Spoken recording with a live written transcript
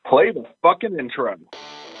Play the fucking intro.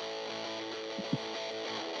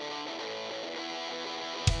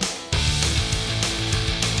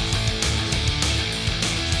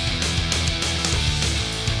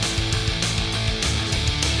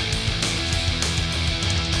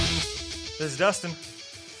 This is Dustin.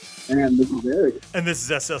 And this is Eric. And this is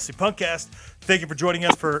SLC Punkcast. Thank you for joining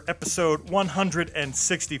us for episode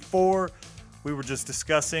 164. We were just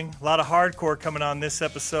discussing a lot of hardcore coming on this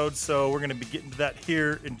episode, so we're going to be getting to that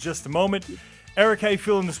here in just a moment. Eric, how you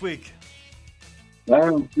feeling this week?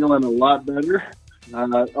 I'm feeling a lot better.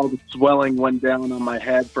 All the swelling went down on my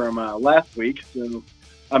head from last week, so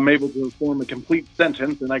I'm able to form a complete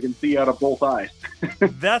sentence, and I can see out of both eyes.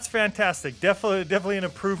 That's fantastic. Definitely an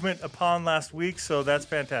improvement upon last week, so that's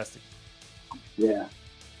fantastic. Yeah.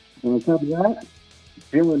 And on top of that,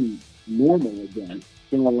 feeling normal again.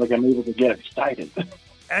 Feeling like I'm able to get excited.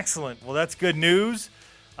 Excellent. Well, that's good news.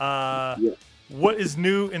 Yeah. What is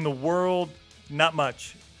new in the world? Not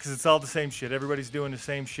much, because it's all the same shit. Everybody's doing the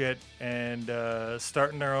same shit and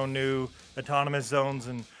starting their own new autonomous zones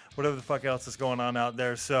and whatever the fuck else is going on out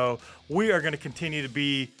there. So we are going to continue to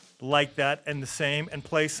be like that and the same and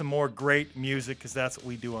play some more great music, because that's what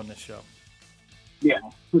we do on this show. Yeah,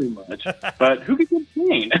 pretty much. But who can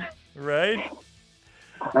complain? Right?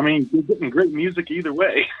 I mean, you're getting great music either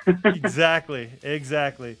way. Exactly.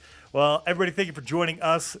 Well, everybody, thank you for joining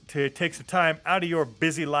us to take some time out of your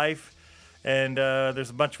busy life. And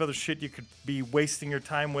there's a bunch of other shit you could be wasting your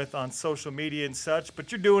time with on social media and such,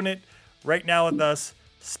 but you're doing it right now with us,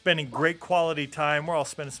 spending great quality time. We're all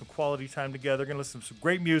spending some quality time together. Going to listen to some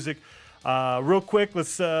great music. Real quick,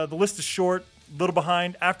 the list is short, a little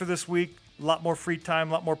behind. After this week, a lot more free time,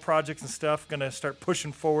 a lot more projects and stuff. Going to start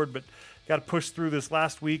pushing forward, but got to push through this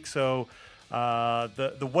last week. So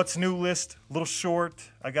the what's new list, a little short.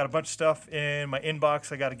 I got a bunch of stuff in my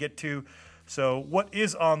inbox I got to get to. So what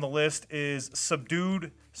is on the list is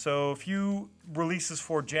Subdued. So a few releases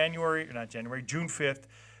for June 5th.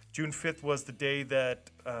 June 5th was the day that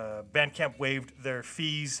Bandcamp waived their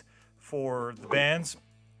fees for the bands.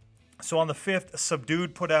 So on the 5th,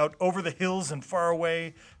 Subdued put out Over the Hills and Far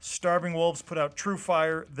Away. Starving Wolves put out True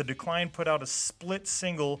Fire. The Decline put out a split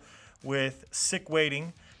single with Sick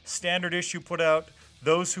Waiting. Standard Issue put out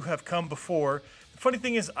Those Who Have Come Before. The funny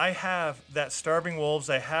thing is, I have that Starving Wolves,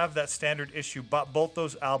 I have that Standard Issue, bought both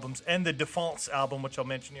those albums, and the Defaults album, which I'll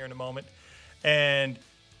mention here in a moment. And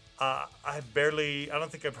I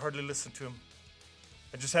don't think I've hardly listened to them.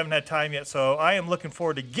 I just haven't had time yet, so I am looking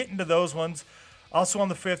forward to getting to those ones. Also on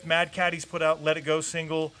the 5th, Mad Caddies put out Let It Go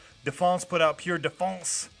single. Defonce put out Pure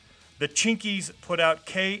Defonce. The Chinkies put out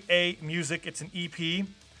K.A. Music. It's an EP.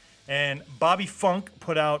 And Bobby Funk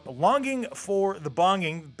put out Longing for the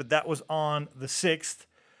Bonging, but that was on the 6th.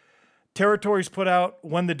 Territories put out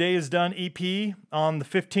When the Day Is Done EP on the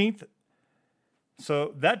 15th.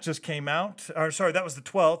 So that just came out. That was the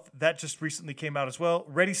 12th. That just recently came out as well.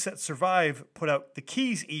 Ready, Set, Survive put out the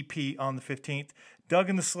Keys EP on the 15th. Doug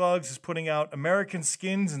and the Slugs is putting out American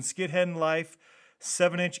Skins and Skidhead in Life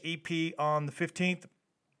 7-inch EP on the 15th.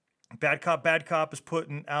 Bad Cop is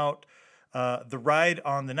putting out The Ride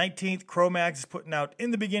on the 19th. Cro-Mags is putting out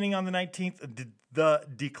In the Beginning on the 19th. The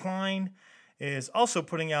Decline is also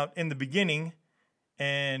putting out In the Beginning.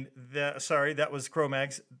 And that was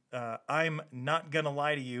Cro-Mags. I'm Not Gonna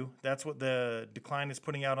Lie to You. That's what The Decline is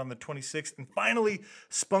putting out on the 26th. And finally,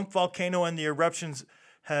 Spunk Volcano and the Eruptions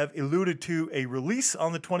have alluded to a release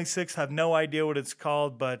on the 26th. Have no idea what it's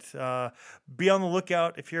called, but be on the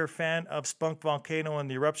lookout if you're a fan of Spunk Volcano and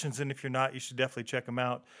the Eruptions, and if you're not, you should definitely check them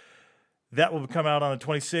out. That will come out on the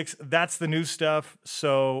 26th. That's the new stuff.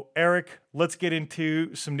 So, Eric, let's get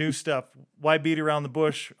into some new stuff. Why beat around the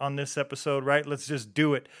bush on this episode, right? Let's just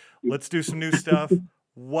do it. Let's do some new stuff.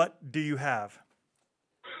 What do you have?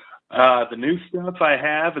 The new stuff I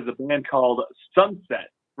have is a band called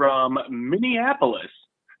Sunset from Minneapolis.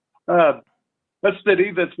 A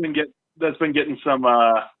city that's been getting some,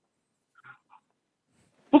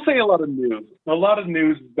 we'll say a lot of news. A lot of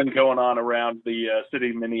news has been going on around the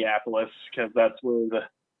city of Minneapolis, because that's where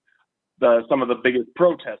some of the biggest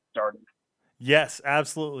protests started. Yes,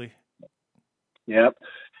 absolutely. Yep.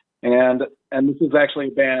 And this is actually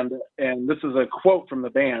a band, and this is a quote from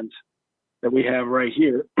the band that we have right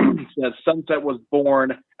here. It says, "Sunset was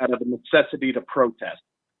born out of the necessity to protest."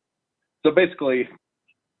 So basically,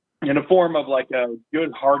 in a form of like a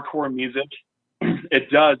good hardcore music,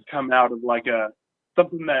 it does come out of like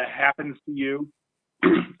something that happens to you,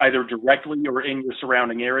 either directly or in your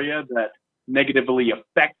surrounding area, that negatively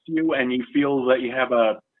affects you, and you feel that you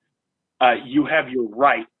have your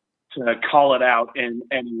right to call it out in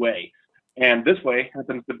any way. And this way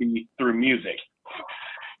happens to be through music.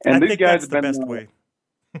 And I these think guys that's have the been best way.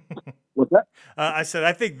 what's that? I said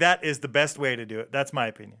I think that is the best way to do it. That's my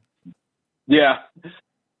opinion. Yeah.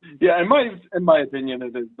 Yeah, in my opinion,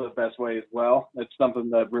 it is the best way as well. It's something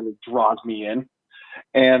that really draws me in,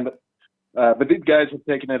 and but these guys have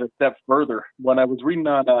taken it a step further. When I was reading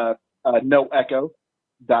on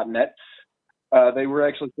noecho.net, they were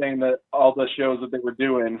actually saying that all the shows that they were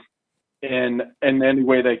doing, in any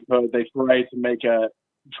way they could, they try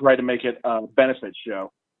to make it a benefit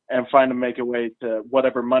show, and make a way to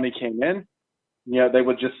whatever money came in. They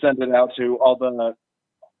would just send it out to all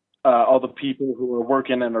the people who are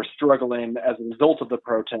working and are struggling as a result of the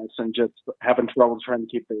protests and just having trouble trying to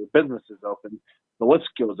keep their businesses open. The list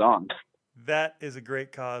goes on. That is a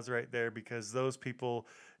great cause right there, because those people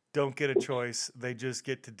don't get a choice. They just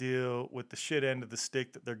get to deal with the shit end of the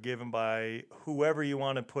stick that they're given by whoever you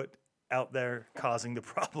want to put out there causing the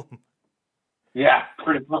problem. Yeah,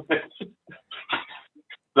 pretty much.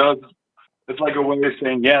 So it's like a way of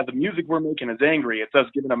saying, yeah, the music we're making is angry. It's us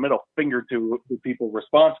giving a middle finger to the people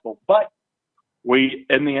responsible. But we,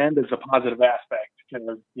 in the end, it's a positive aspect.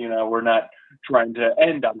 We're not trying to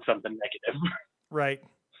end on something negative. Right.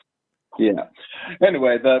 Yeah.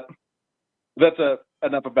 Anyway, that's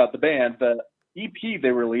enough about the band. The EP they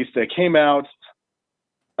released, it came out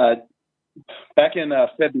back in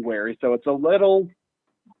February, so it's a little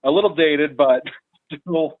dated, but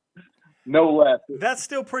still no less. That's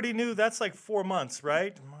still pretty new. That's like 4 months,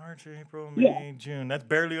 right? March, April, May, June. That's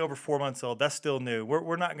barely over 4 months old. That's still new.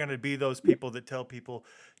 We're not going to be those people that tell people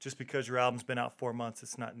just because your album's been out 4 months,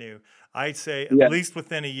 it's not new. I'd say at least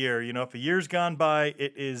within a year. If a year's gone by,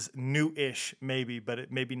 it is new-ish, maybe, but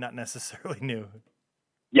it maybe not necessarily new.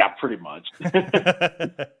 Yeah, pretty much.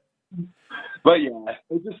 But yeah,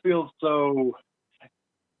 it just feels so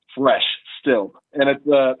fresh still. And it's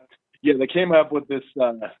they came up with this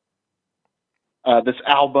this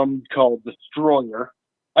album called Destroyer.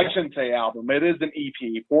 I shouldn't say album. It is an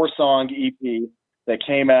EP, 4-song EP that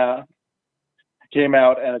came out,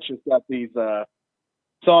 and it's just got these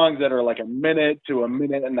songs that are like a minute to a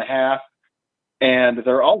minute and a half, and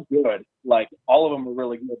they're all good. Like, all of them are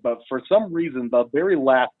really good, but for some reason, the very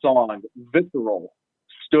last song, Visceral,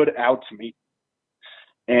 stood out to me.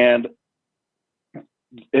 And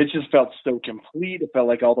it just felt so complete. It felt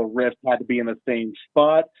like all the riffs had to be in the same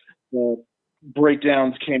spot. The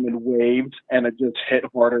breakdowns came in waves, and it just hit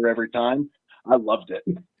harder every time. I loved it.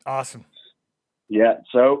 Awesome. Yeah,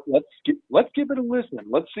 so let's give it a listen.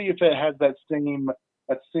 Let's see if it has that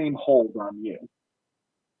same hold on you.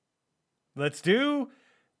 Let's do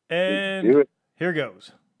it. Here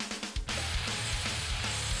goes.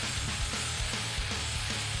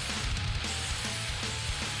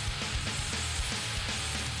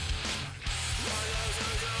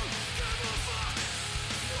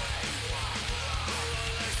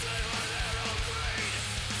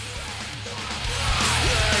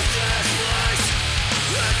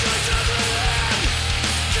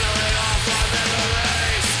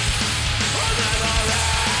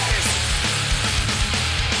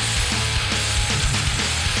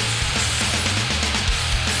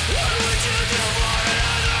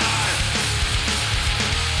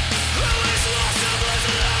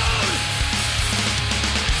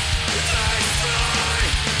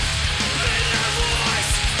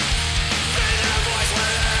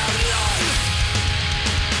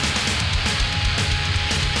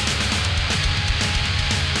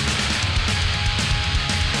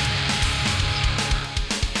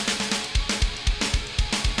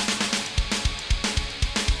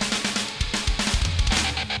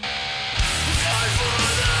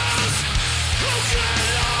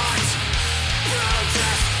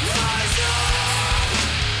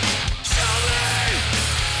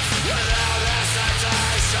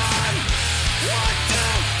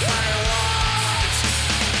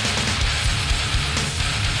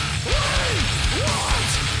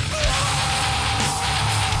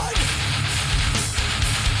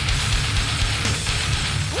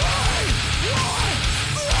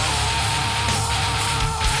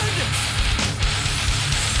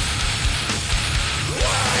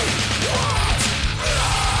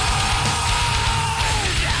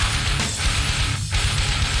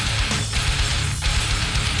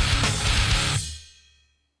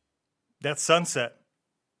 That's Sunset.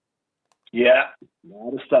 Yeah,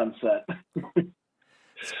 not a Sunset.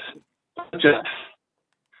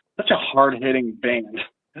 such a hard-hitting band.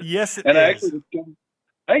 Yes, it is.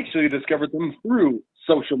 I actually discovered them through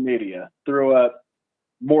social media, through a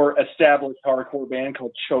more established hardcore band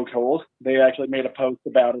called Chokehold. They actually made a post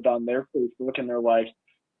about it on their Facebook, and they're like,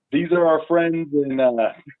 "These are our friends in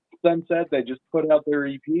Sunset. They just put out their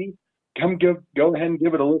EP. go ahead and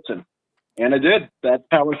give it a listen. And I did. That's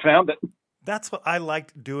how I found it. That's what I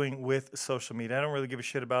liked doing with social media. I don't really give a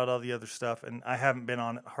shit about all the other stuff, and I haven't been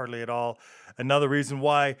on it hardly at all. Another reason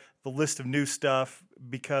why the list of new stuff,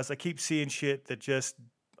 because I keep seeing shit that just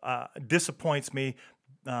disappoints me.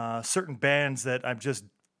 Certain bands that I'm just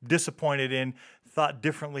disappointed in, thought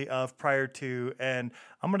differently of prior to, and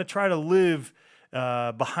I'm going to try to live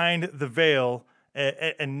behind the veil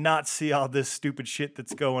and not see all this stupid shit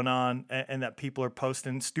that's going on and that people are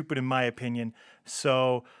posting. Stupid in my opinion.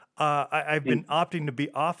 So I've been opting to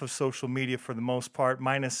be off of social media for the most part,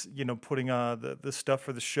 minus, putting the stuff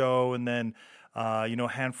for the show, and then, a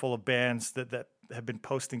handful of bands that have been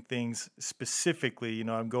posting things specifically.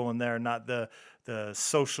 I'm going there, not the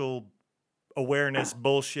social awareness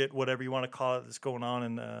bullshit, whatever you want to call it, that's going on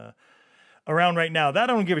and around right now. That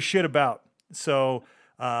I don't give a shit about. So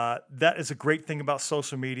that is a great thing about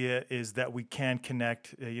social media, is that we can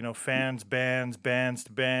connect, fans, bands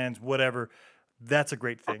to bands, whatever. That's a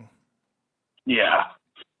great thing. Yeah.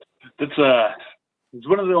 It's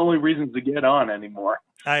one of the only reasons to get on anymore.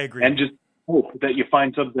 I agree. And just hope that you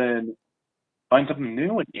find something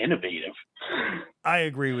new and innovative. I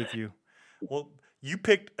agree with you. Well, you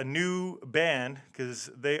picked a new band because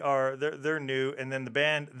they're new, and then the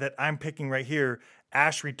band that I'm picking right here,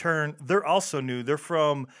 Ash Return, they're also new. They're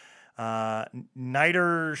from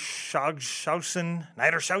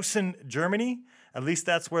Niedersachsen, Germany. At least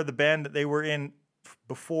that's where the band that they were in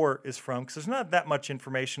before is from, because there's not that much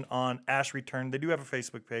information on Ash Return. They do have a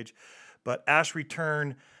Facebook page, but Ash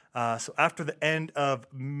Return, so after the end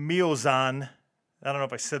of Miozan, I don't know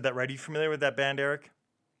if I said that right. Are you familiar with that band, Eric?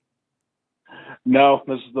 No,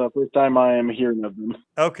 this is the first time I am hearing of them.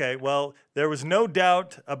 Okay, well, there was no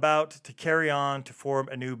doubt about to carry on to form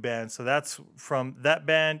a new band. So that's from that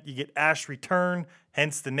band, you get Ash Return,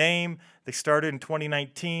 hence the name. They started in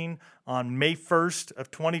 2019. On May 1st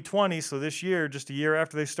of 2020, so this year, just a year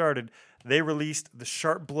after they started, they released The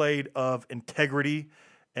Sharp Blade of Integrity.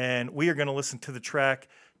 And we are going to listen to the track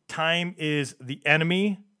Time is the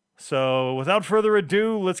Enemy. So without further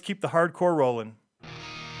ado, let's keep the hardcore rolling.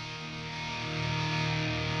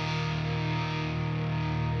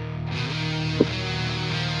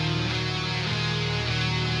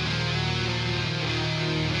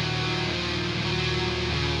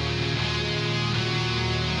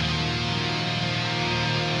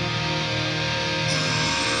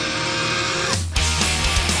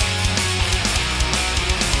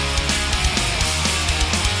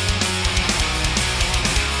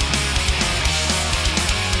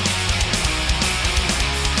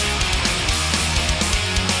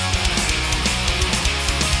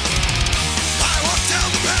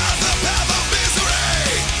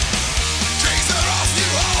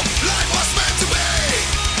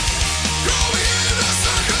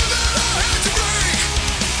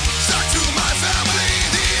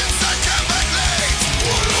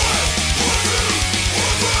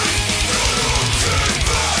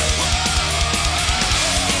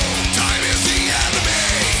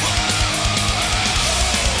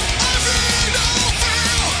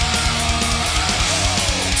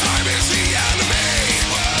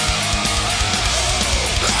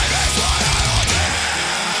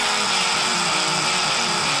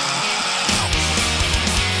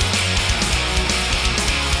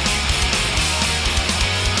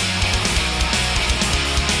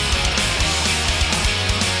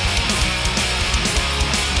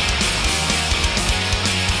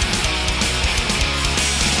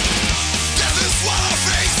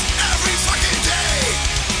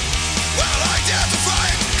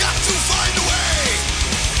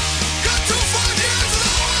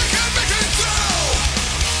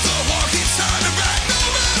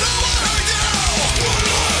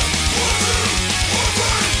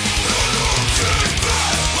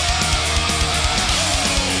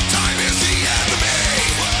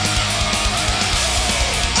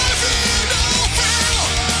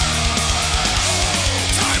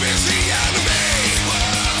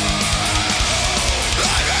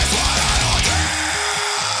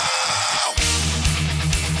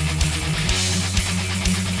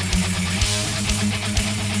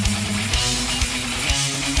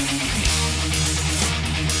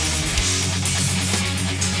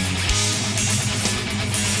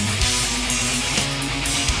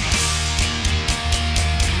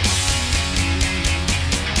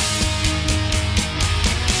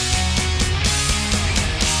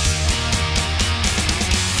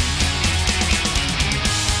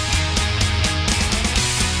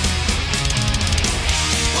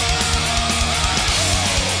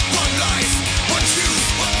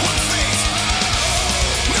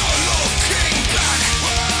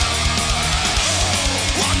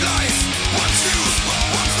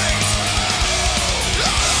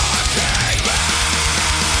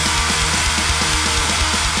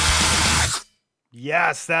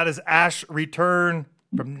 Yes, that is Ash Return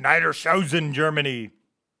from Niedersausen, Germany.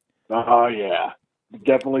 Oh, yeah.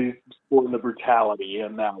 Definitely sporting the brutality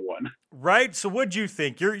in that one. Right. So, what'd you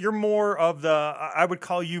think? You're more of the. I would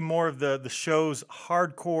call you more of the show's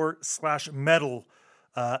hardcore / metal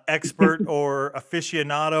expert or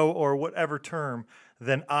aficionado or whatever term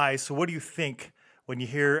than I. So, what do you think when you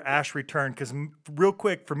hear Ash Return? Because real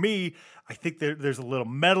quick, for me, I think there's a little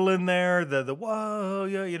metal in there. The whoa,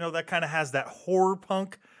 yeah, that kind of has that horror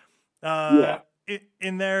punk. Yeah.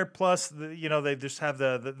 In there, plus they just have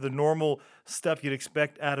the normal stuff you'd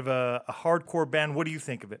expect out of a hardcore band. What do you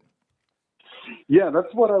think of it? Yeah,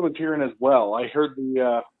 that's what I was hearing as well. I heard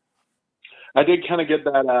I did kind of get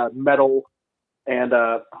that metal and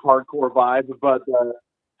hardcore vibe, but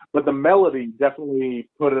the melody definitely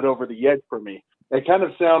put it over the edge for me. It kind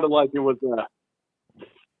of sounded like it was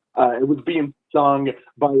being sung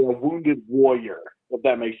by a wounded warrior, if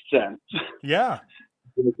that makes sense. Yeah.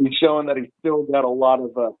 He's showing that he's still got a lot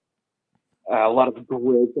of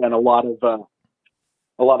grit and a lot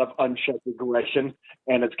of unchecked aggression,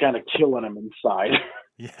 and it's kind of killing him inside.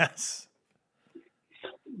 Yes.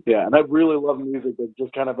 Yeah, and I really love music that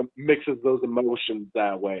just kind of mixes those emotions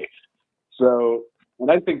that way. So,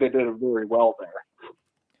 and I think they did it very well there.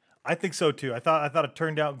 I think so too. I thought it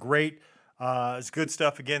turned out great. It's good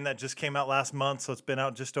stuff. Again, that just came out last month, so it's been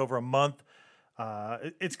out just over a month.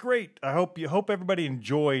 It's great. I hope everybody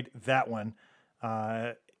enjoyed that one.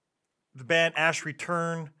 The band Ash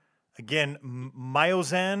Return, again,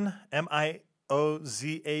 Miozan,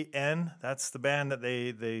 Miozan. That's the band that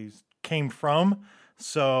they came from.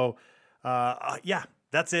 So, yeah,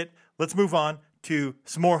 that's it. Let's move on to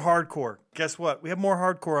some more hardcore. Guess what? We have more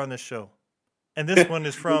hardcore on this show, and this one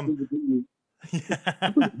is from.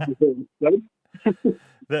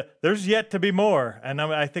 There's yet to be more, and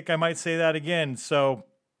I think I might say that again. So,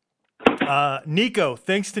 Nico,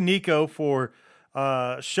 thanks to Nico for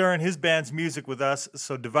sharing his band's music with us.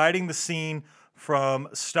 So, Dividing the Scene from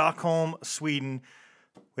Stockholm, Sweden.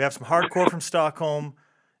 We have some hardcore from Stockholm,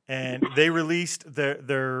 and they released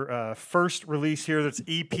their first release here. That's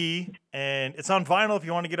EP, and it's on vinyl. If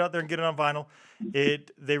you want to get out there and get it on vinyl,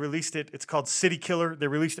 they released it. It's called City Killer. They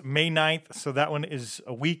released it May 9th, so that one is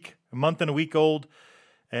a month and a week old.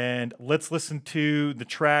 And let's listen to the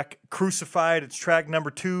track Crucified. It's track number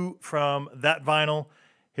 2 from that vinyl.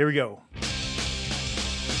 Here we go.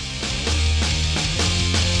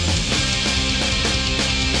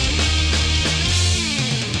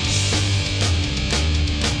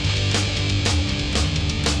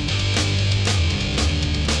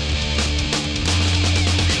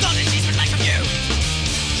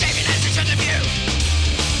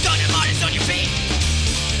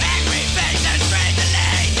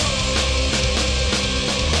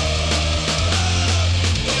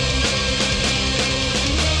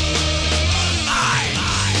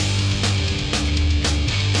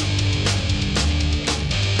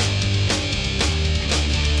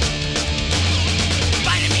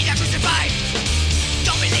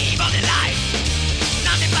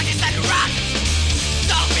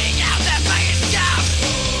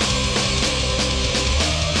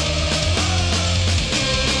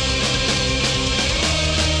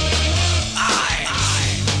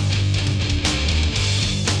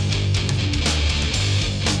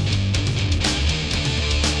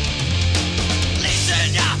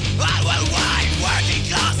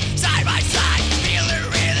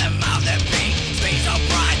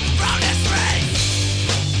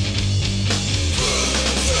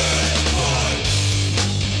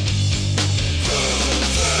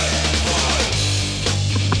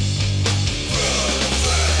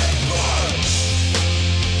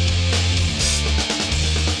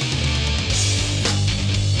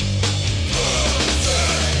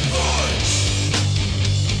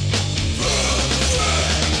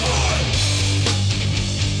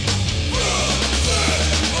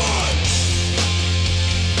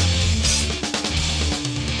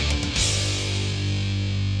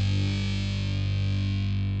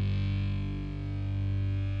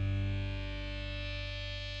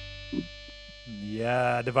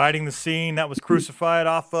 Yeah, Dividing the Scene. That was Crucified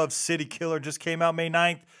off of City Killer. Just came out May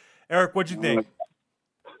 9th. Eric, what'd you think?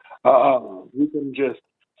 You can just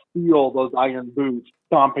feel those iron boots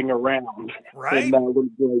stomping around in that little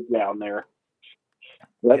breakdown there.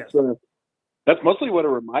 That's mostly what it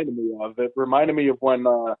reminded me of. It reminded me of when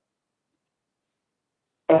all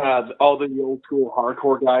the old school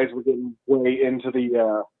hardcore guys were getting way into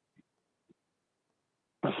the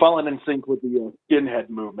falling in sync with the skinhead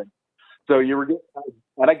movement. So you were getting,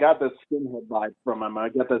 and I got this skinhead vibe from him. I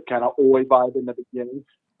got this kind of oi vibe in the beginning,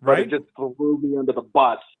 but it just threw me under the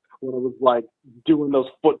bus when it was like doing those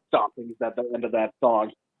foot stompings at the end of that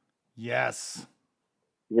song. Yes.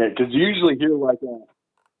 Yeah, because you usually hear like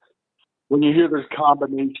when you hear there's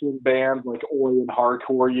combination bands like Oi and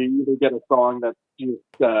hardcore, you either get a song that's just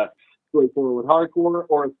straightforward hardcore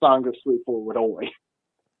or a song that's straightforward Oi.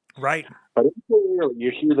 Right. But it's so rarely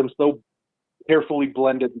you hear them so carefully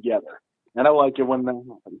blended together, and I like it when that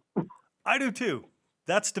happens. I do too.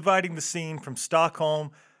 That's dividing the scene from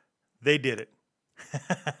Stockholm. They did it.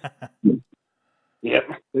 Yep,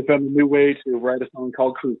 they found a new way to write a song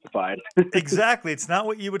called Crucified. Exactly. It's not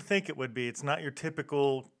what you would think it would be. It's not your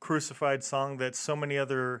typical Crucified song that so many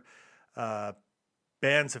other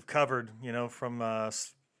bands have covered, from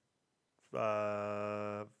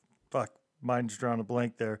fuck, mine's drawing a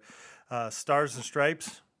blank there. Stars and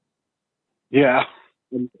Stripes. Yeah,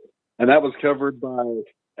 and that was covered by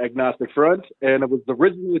Agnostic Front, and it was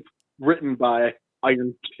originally written by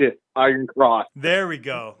Iron Cross. There we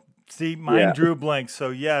go. See, mine drew a blank.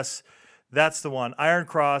 So yes, that's the one. Iron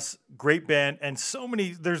Cross, great band, and so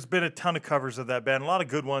many. There's been a ton of covers of that band, a lot of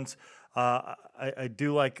good ones. I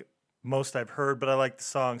do like most I've heard, but I like the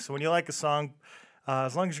song. So when you like a song,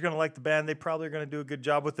 as long as you're going to like the band, they probably are going to do a good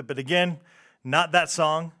job with it. But again, not that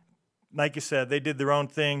song. Like you said, they did their own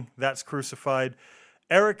thing. That's Crucified.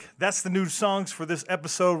 Eric, that's the new songs for this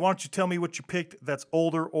episode. Why don't you tell me what you picked that's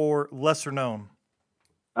older or lesser known?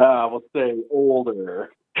 We'll say older.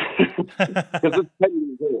 Because it's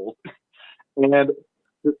 10 years old. And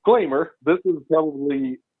disclaimer, this is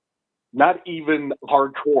probably not even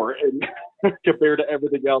hardcore compared to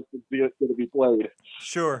everything else that's going to be played.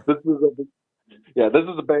 Sure. This is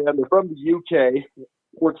a band. They're from the UK,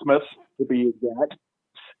 Portsmouth to be exact.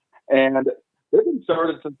 And they've been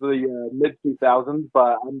started since the mid-2000s,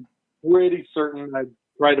 but I'm pretty certain I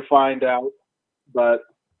tried to find out, but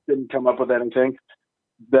didn't come up with anything,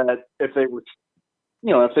 that if they were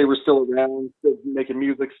still around, still making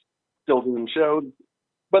music, still doing shows,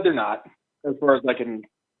 but they're not, as far as I can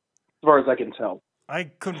tell. I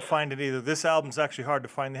couldn't find it either. This album's actually hard to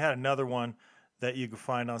find. They had another one that you could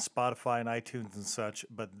find on Spotify and iTunes and such,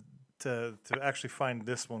 but to actually find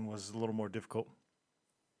this one was a little more difficult.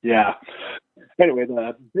 Yeah. Anyway,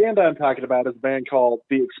 the band I'm talking about is a band called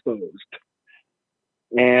The Exposed.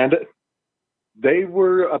 And they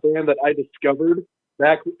were a band that I discovered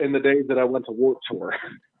back in the days that I went to Warped Tour.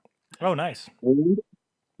 Oh, nice. And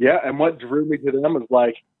what drew me to them is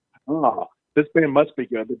like, this band must be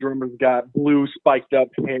good. The drummer's got blue spiked up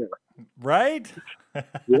hair. Right?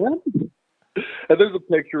 Yeah. And there's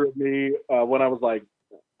a picture of me when I was like,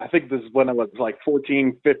 I think this is when I was like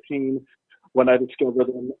 14, 15, when I discovered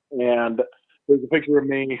them. And there's a picture of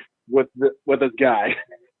me with this guy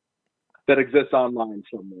that exists online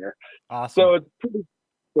somewhere. Awesome.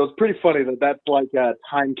 So it's pretty funny that's like a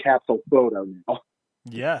time capsule photo now.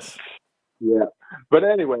 Yes. Yeah. But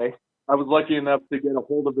anyway, I was lucky enough to get a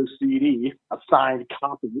hold of this CD, a signed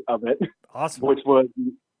copy of it. Awesome. Which was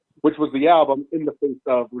the album In the Face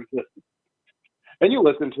of Resistance. And you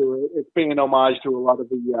listen to it, it's paying homage to a lot of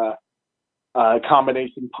the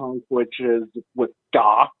combination punk, which is with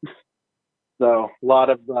ska. So a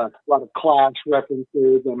lot of Clash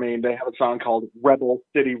references. I mean, they have a song called Rebel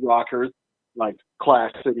City Rockers, like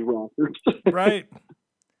Clash City Rockers. Right.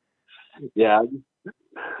 Yeah.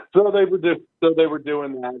 So they were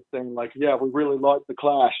doing that, saying like, yeah, we really like the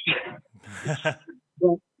Clash.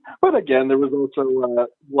 But again, there was also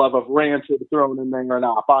love of Rancid thrown in there, and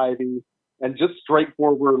Op Ivy, and just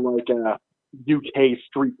straightforward like UK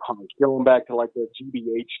street punk, going back to like the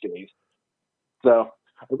GBH days. So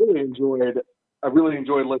I really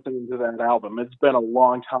enjoyed listening to that album. It's been a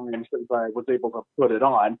long time since I was able to put it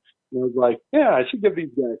on. And I was like, yeah, I should give these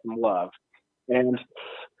guys some love. And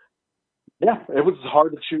yeah, it was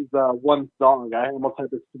hard to choose one song. I almost had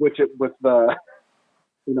to switch it with the,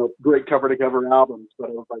 great cover-to-cover albums. But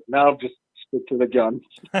I was like, no, just stick to the guns.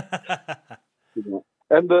 Yeah.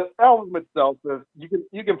 And the album itself,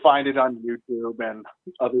 you can find it on YouTube and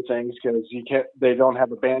other things because they don't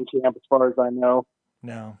have a Bandcamp as far as I know.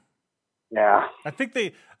 No. Yeah. I think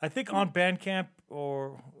on Bandcamp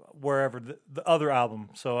or wherever the other album.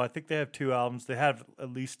 So I think they have two albums. They have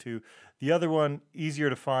at least two. The other one easier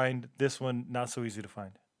to find. This one not so easy to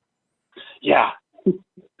find. Yeah.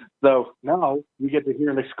 So now you get to hear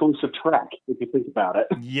an exclusive track if you think about it.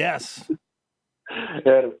 Yes.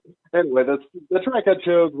 Anyway, the track I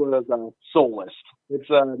chose was Soulless. It's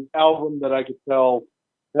an album that I could tell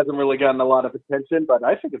hasn't really gotten a lot of attention, but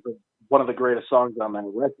I think it's one of the greatest songs on that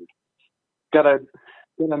record. Got a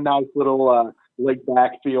nice little laid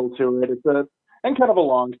back feel to it. And kind of a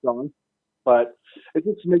long song, but it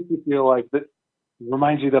just makes you feel like that.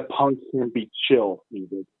 Reminds you that punk can be chill,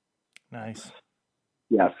 even. Nice.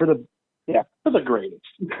 For the greatest.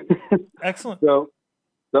 Excellent. So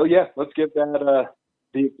yeah, let's get that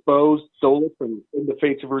the Exposed, Solus, and In the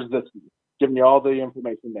Face of Resistance. Giving you all the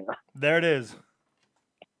information there. There it is.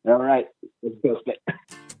 All right, let's post it.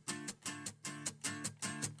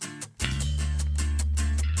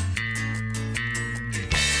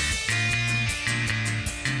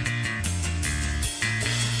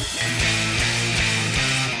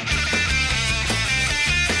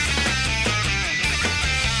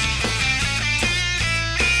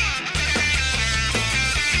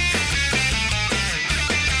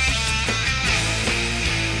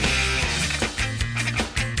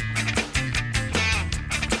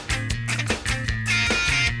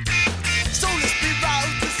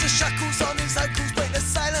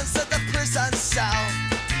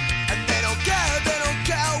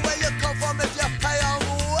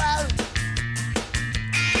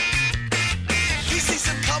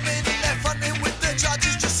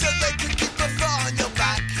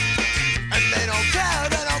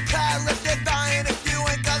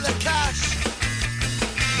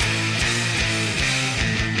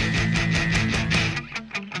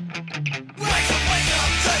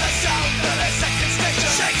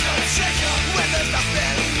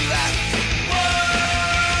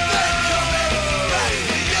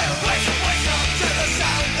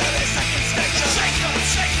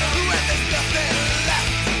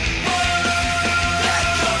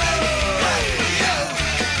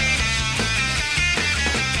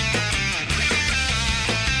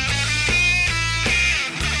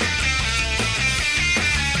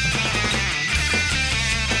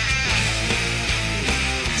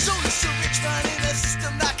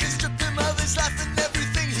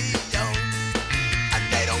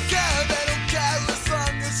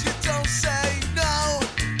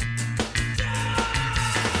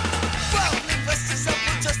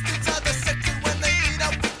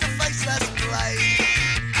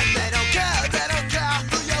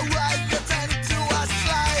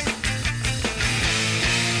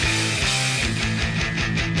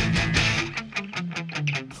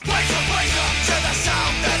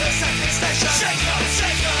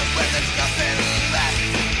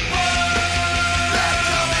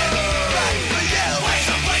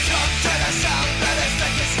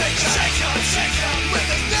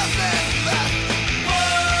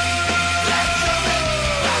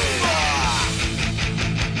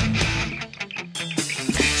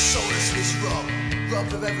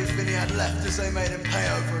 Robbed of everything he had left as they made him pay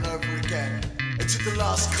over and over again. They took the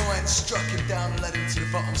last coin, struck him down and led him to the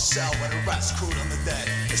bottom cell where the rats crawled on the dead.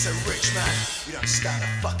 They said, rich man, you don't stand a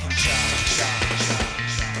fucking chance.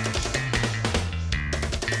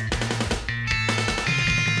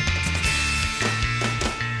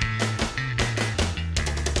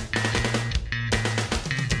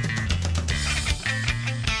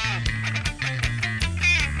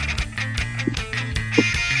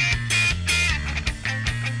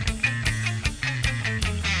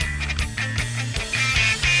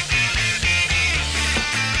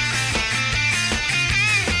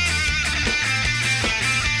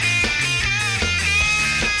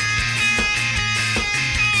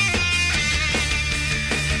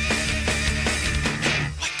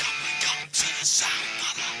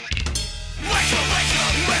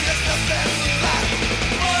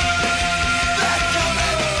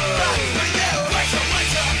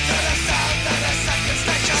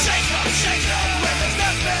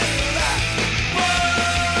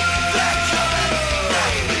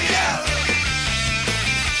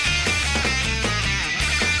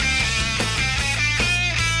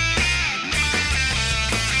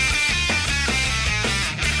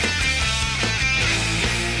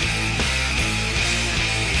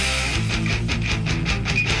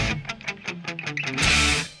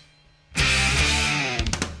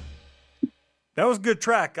 That was a good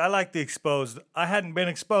track. I like the Exposed. I hadn't been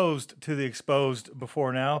exposed to the Exposed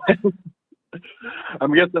before now.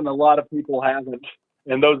 I'm guessing a lot of people haven't.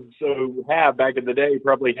 And those who have back in the day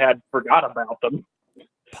probably had forgot about them.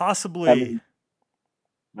 Possibly.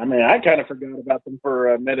 I mean, I kind of forgot about them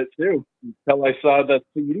for a minute too, until I saw the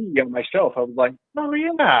CD on my shelf. I was like, oh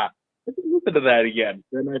yeah, I can listen to that again.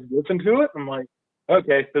 Then I listened to it, and I'm like,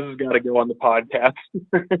 okay, this has got to go on the podcast.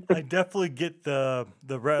 I definitely get the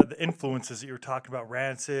influences that you were talking about,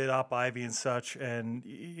 Rancid, Op Ivy, and such, and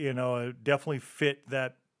you know, it definitely fit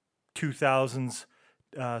that 2000s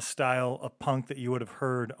style of punk that you would have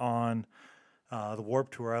heard on the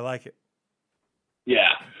Warped Tour. I like it.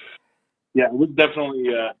 Yeah, it was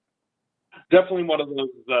definitely one of those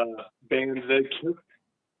bands that,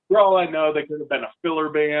 for all I know, they could have been a filler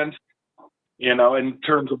band. in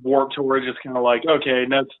terms of Warped Tour, it's just kind of like, okay,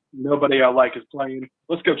 nobody I like is playing.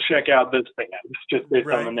 Let's go check out this band, just based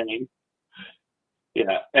on the name.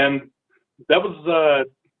 Yeah, and that was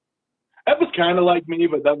kind of like me,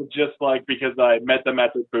 but that was just like because I met them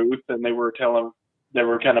at their booth and they were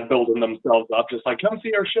kind of building themselves up, just like, come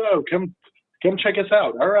see our show, come check us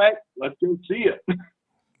out. All right, let's go see it.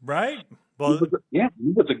 Right. Well, it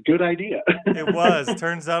was a good idea. It was.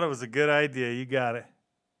 Turns out it was a good idea. You got it.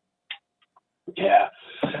 Yeah,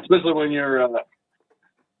 especially when you're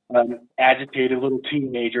an agitated little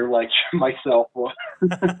teenager like myself.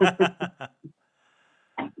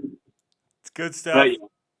 It's good stuff. But, yeah.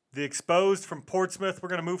 The Exposed from Portsmouth. We're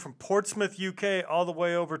going to move from Portsmouth, UK, all the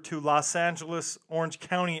way over to Los Angeles, Orange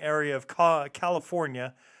County area of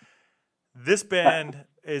California. This band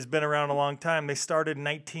has been around a long time. They started in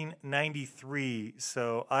 1993.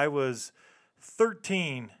 So I was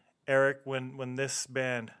 13, Eric, when this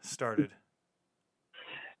band started.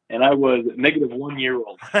 And I was -1 year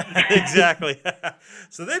old. Exactly.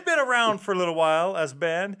 So they've been around for a little while as a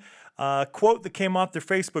band. Quote that came off their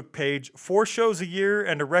Facebook page: 4 shows a year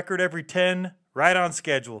and a record every 10, right on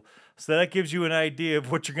schedule. So that gives you an idea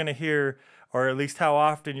of what you're going to hear, or at least how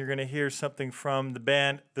often you're going to hear something from the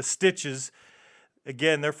band, The Stitches.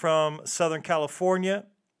 Again, they're from Southern California.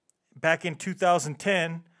 Back in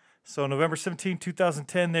 2010, so November 17,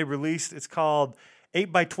 2010, they released, it's called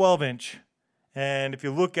 8x12 inch. And if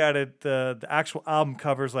you look at it, the actual album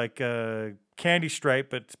covers like candy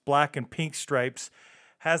stripe, but it's black and pink stripes.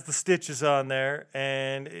 Has the Stitches on there,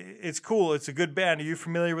 and it's cool. It's a good band. Are you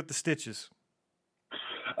familiar with the Stitches?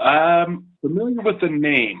 I'm familiar with the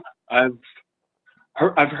name. I've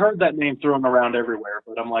heard that name thrown around everywhere,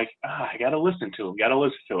 but I'm like, I gotta listen to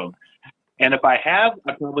them. And if I have,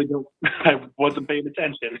 I probably don't. I wasn't paying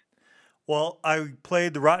attention. Well, I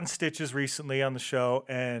played the Rotten Stitches recently on the show,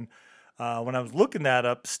 and when I was looking that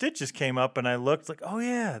up, Stitches came up, and I looked like, oh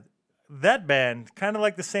yeah, that band, kind of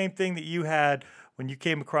like the same thing that you had when you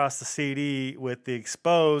came across the CD with The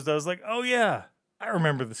Exposed. I was like, oh yeah, I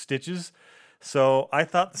remember the Stitches. So I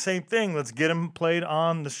thought the same thing. Let's get them played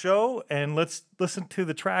on the show, and let's listen to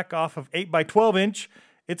the track off of 8x12 inch.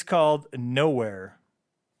 It's called Nowhere.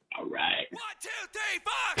 All right. 1, 2, 3,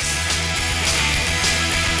 4.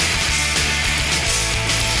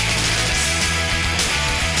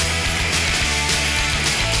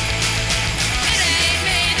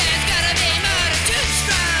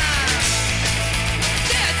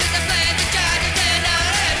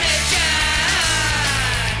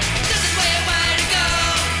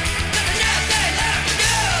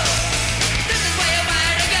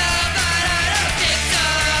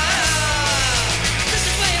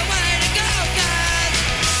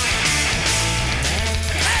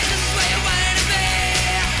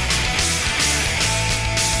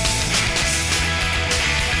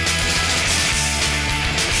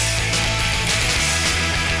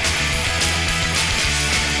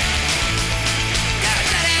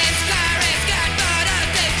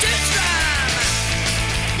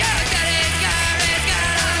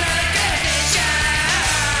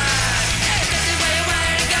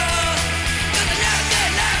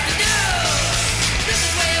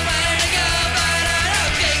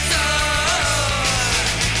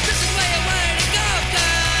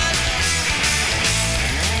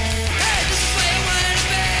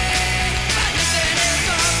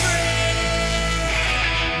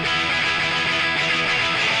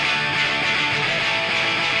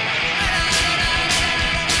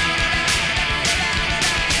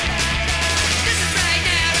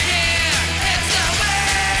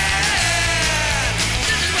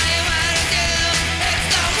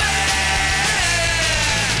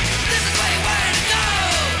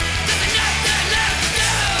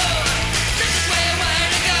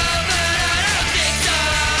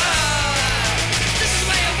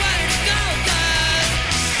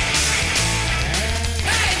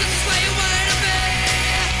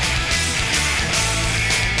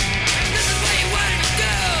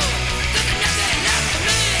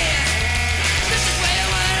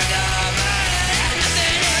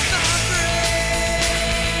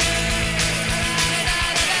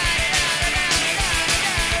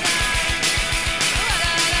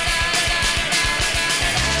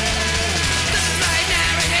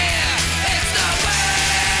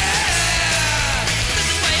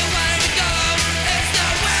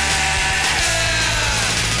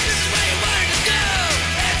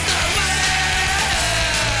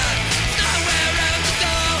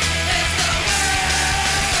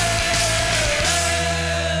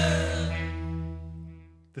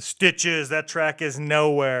 The Stitches, that track is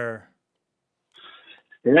Nowhere.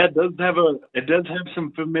 Yeah, it does have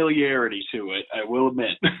some familiarity to it, I will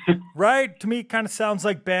admit. Right? To me, it kind of sounds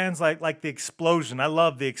like bands like The Explosion. I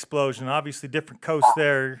love The Explosion. Obviously, different coast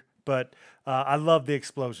there, but I love The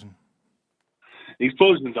Explosion. The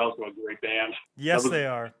Explosion's also a great band. Yes, they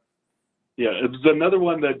are. Yeah, it was another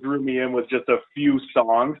one that drew me in with just a few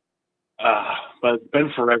songs, but it's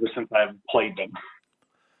been forever since I've played them.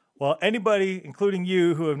 Well, anybody, including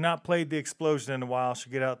you, who have not played The Explosion in a while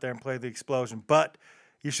should get out there and play The Explosion. But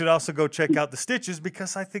you should also go check out The Stitches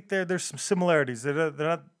because I think there's some similarities. They're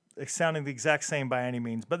not sounding the exact same by any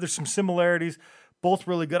means, but there's some similarities. Both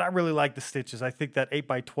really good. I really like The Stitches. I think that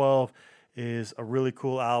 8x12 is a really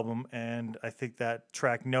cool album, and I think that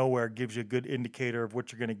track Nowhere gives you a good indicator of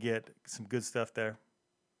what you're going to get. Some good stuff there.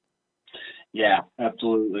 Yeah,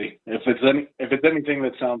 absolutely. If it's anything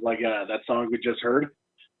that sounds like that song we just heard,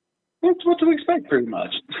 that's what to expect, pretty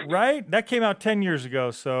much. Right? That came out 10 years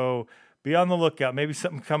ago, so be on the lookout. Maybe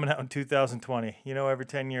something coming out in 2020. You know, every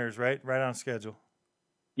 10 years, right? Right on schedule.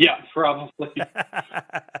 Yeah, probably.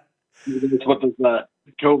 That's what this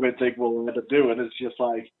COVID thing will end up doing. It's just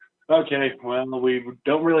like, okay, well, we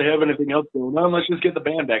don't really have anything else going on. Let's just get the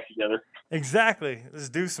band back together. Exactly. Let's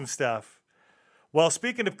do some stuff. Well,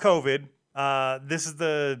 speaking of COVID, this is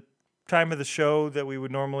the time of the show that we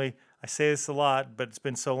would normally, I say this a lot, but it's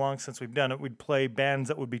been so long since we've done it, we'd play bands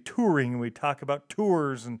that would be touring, and we'd talk about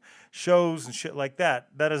tours and shows and shit like that.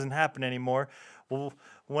 That doesn't happen anymore. Well,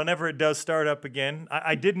 whenever it does start up again,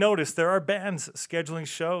 I did notice there are bands scheduling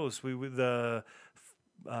shows. The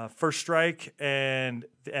First Strike and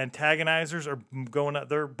the Antagonizers are going up.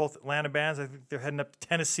 They're both Atlanta bands. I think they're heading up to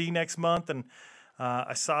Tennessee next month, and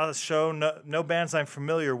I saw the show. No bands I'm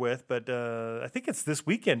familiar with, but I think it's this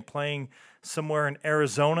weekend playing somewhere in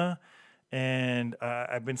Arizona, and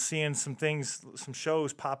I've been seeing some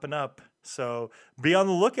shows popping up. So be on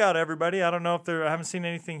the lookout, everybody. I don't know I haven't seen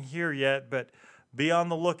anything here yet, but be on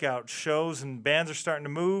the lookout. Shows and bands are starting to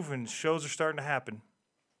move, and shows are starting to happen.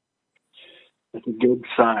 It's a good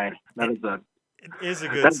sign. It is a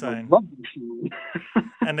good sign.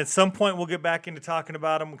 And at some point, we'll get back into talking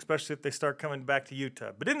about them, especially if they start coming back to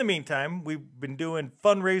Utah. But in the meantime, we've been doing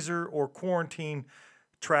fundraiser or quarantine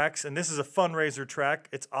tracks, and this is a fundraiser track.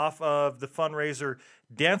 It's off of the fundraiser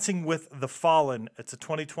Dancing with the Fallen. It's a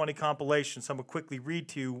 2020 compilation, so I'm going to quickly read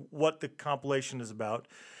to you what the compilation is about.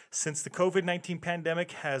 Since the COVID-19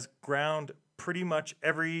 pandemic has ground pretty much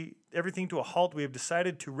everything to a halt, we have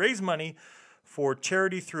decided to raise money for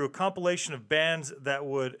charity through a compilation of bands that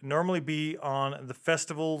would normally be on the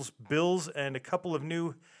festival's bills, and a couple of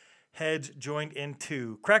new heads joined in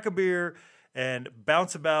too. Crack a Beer and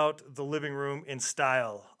Bounce About the Living Room in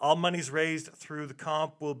Style. All monies raised through the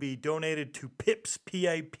comp will be donated to PIPS,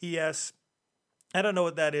 P-I-P-S. I don't know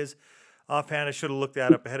what that is. Offhand, I should have looked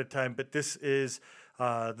that up ahead of time, but this is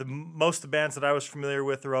most of the bands that I was familiar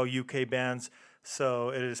with are all UK bands, so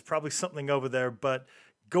it is probably something over there, but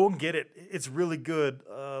go and get it. It's really good.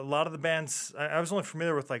 A lot of the bands, I was only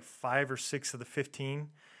familiar with like 5 or 6 of the 15,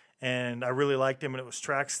 and I really liked them, and it was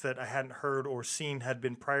tracks that I hadn't heard or seen had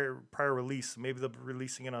been prior release. Maybe they'll be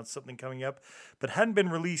releasing it on something coming up, but hadn't been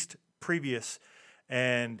released previous.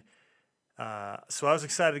 And so I was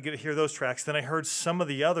excited to hear those tracks. Then I heard some of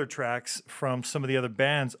the other tracks from some of the other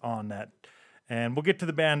bands on that. And we'll get to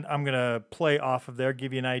the band I'm going to play off of there,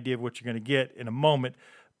 give you an idea of what you're going to get in a moment.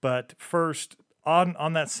 But first, on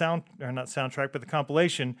that not soundtrack, but the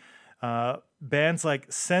compilation, bands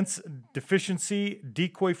like Sense Deficiency,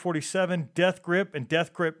 Decoy 47, Death Grip, and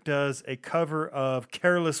Death Grip does a cover of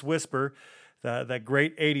Careless Whisper, that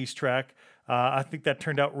great 80s track. I think that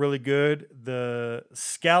turned out really good. The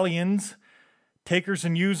Scallions, Takers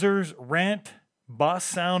and Users, Rant, Boss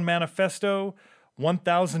Sound Manifesto,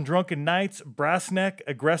 1000 Drunken Nights, Brassneck,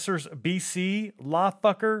 Aggressors BC,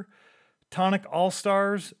 Lawfucker, Tonic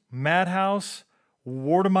All-Stars, Madhouse,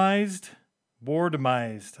 Wardemized,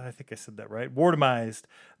 I think I said that right, Wardemized,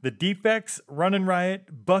 The Defects, Runnin'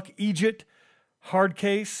 Riot, Buck Egypt,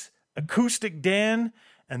 Hardcase, Acoustic Dan,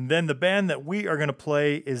 and then the band that we are going to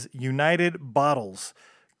play is United Bottles.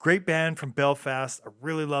 Great band from Belfast. I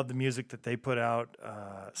really love the music that they put out.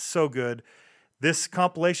 So good. This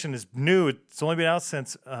compilation is new. It's only been out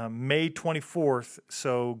since May 24th.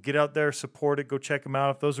 So get out there, support it, go check them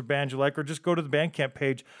out. If those are bands you like, or just go to the Bandcamp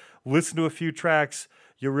page, listen to a few tracks.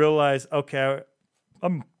 You'll realize, okay,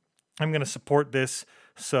 I'm going to support this.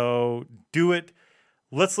 So do it.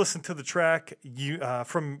 Let's listen to the track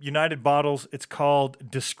from United Bottles. It's called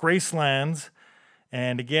Disgracelands.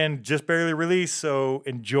 And again, just barely released, so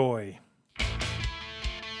enjoy.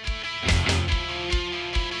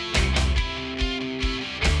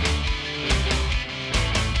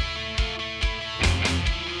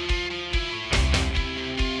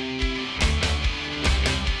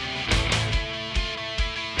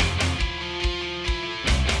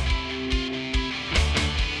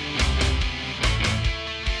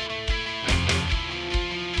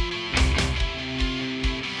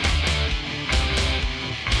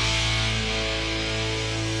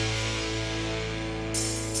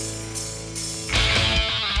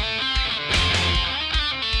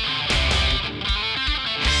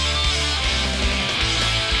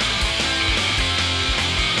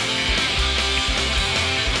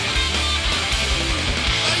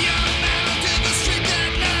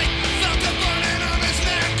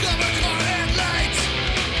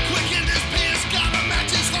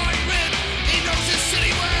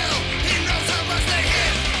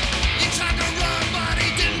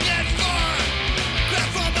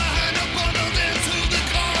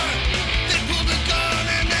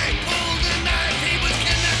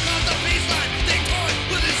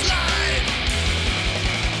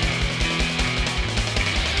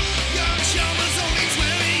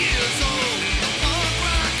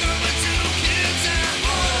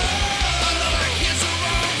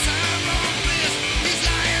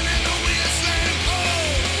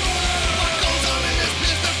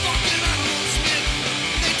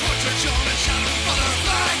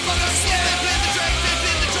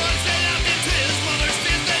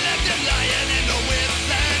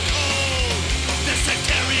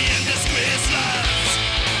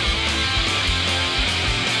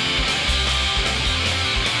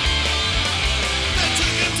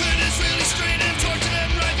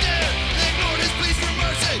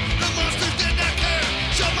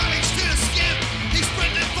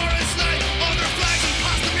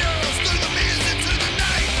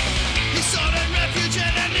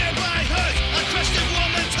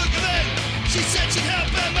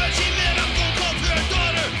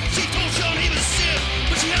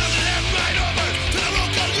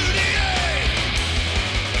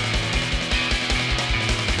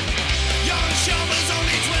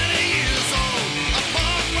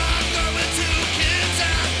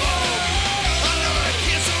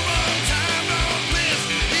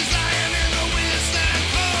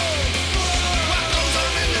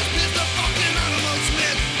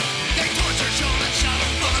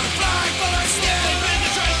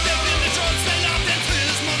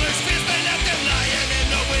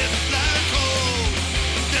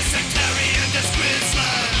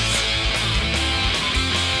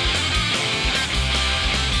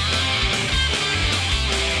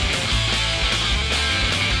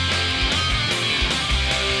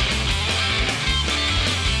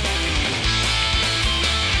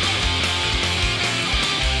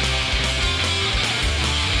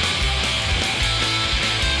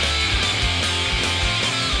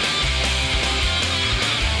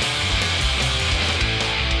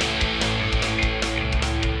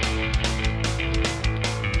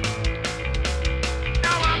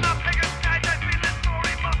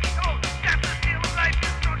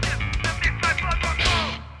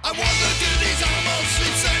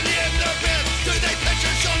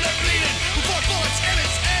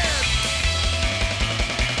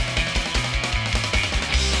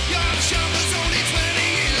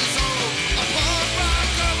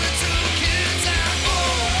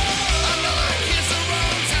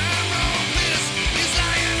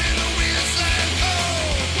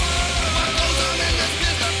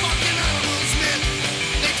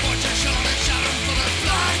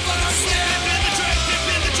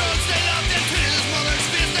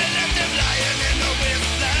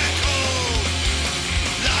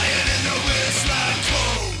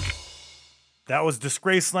 That was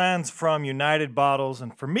Disgracelands from United Bottles.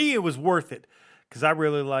 And for me, it was worth it because I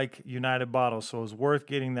really like United Bottles. So it was worth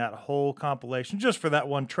getting that whole compilation just for that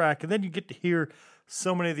one track. And then you get to hear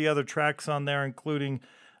so many of the other tracks on there, including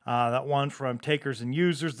that one from Takers and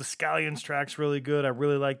Users. The Scallions track's really good. I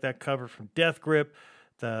really like that cover from Death Grip,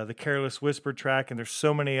 the Careless Whisper track, and there's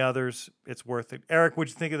so many others. It's worth it. Eric,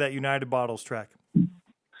 what'd you think of that United Bottles track?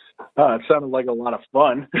 It sounded like a lot of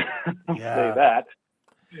fun. I'll say that.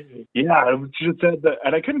 Yeah, it just had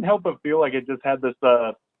and I couldn't help but feel like it just had this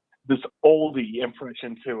oldie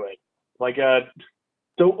impression to it, like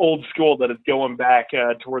so old school that it's going back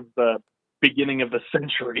towards the beginning of the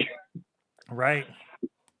century. Right.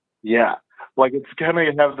 Yeah, like it's kind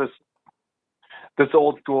of have this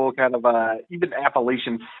old school kind of even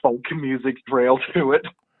Appalachian folk music trail to it.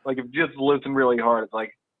 Like if you just listen really hard, it's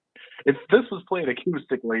like if this was played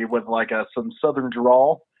acoustically with like some southern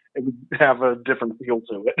drawl, it would have a different feel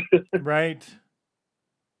to it. Right.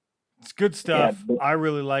 It's good stuff. Yeah, I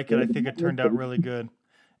really like it. I think it turned out really good.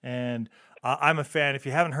 And I'm a fan. If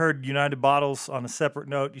you haven't heard United Bottles on a separate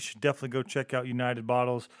note, you should definitely go check out United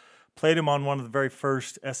Bottles. Played him on one of the very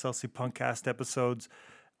first SLC Punkcast episodes.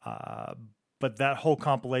 But that whole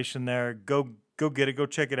compilation there, go get it. Go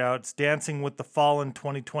check it out. It's Dancing with the Fallen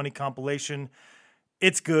 2020 compilation.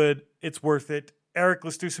 It's good. It's worth it. Eric,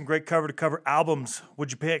 let's do some great cover-to-cover albums.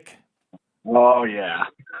 What'd you pick? Oh, yeah.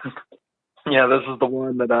 Yeah, this is the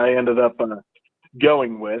one that I ended up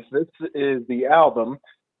going with. This is the album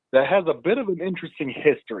that has a bit of an interesting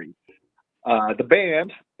history. The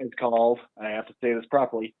band is called, I have to say this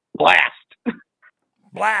properly, Blast.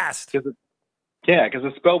 Blast. Because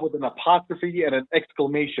it's spelled with an apostrophe and an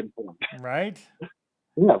exclamation point. Right?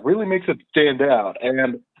 Yeah, it really makes it stand out.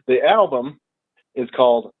 And the album is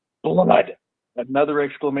called Blood. Another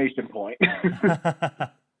exclamation point.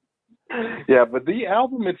 Yeah, but the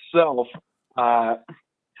album itself,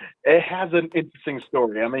 it has an interesting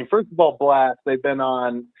story. I mean, first of all, Blast, they've been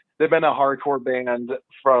a hardcore band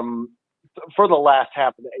for the last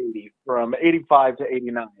half of the 80s, from 85 to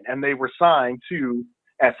 89, and they were signed to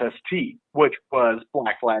SST, which was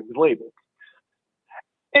Black Flag's label.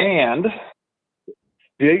 And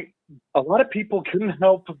a lot of people couldn't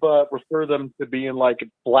help but refer them to being like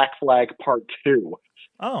Black Flag Part 2.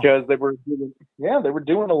 Oh. Because they were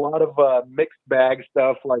doing a lot of mixed bag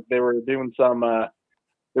stuff. Like they were doing some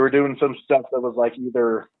stuff that was like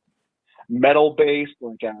either metal based,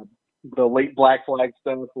 like the late Black Flag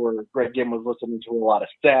stuff, where Greg Ginn was listening to a lot of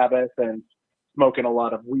Sabbath and smoking a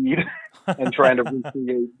lot of weed and trying to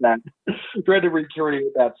recreate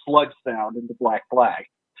that sludge sound into Black Flag.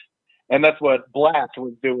 And that's what Blast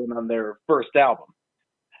was doing on their first album.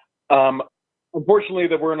 Unfortunately,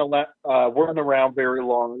 they weren't around very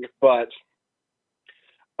long, but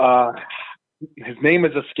his name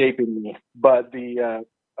is escaping me. But the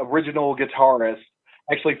original guitarist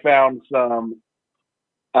actually found some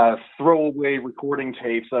throwaway recording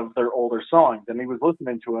tapes of their older songs, and he was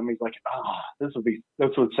listening to them. He's like, this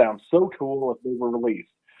would sound so cool if they were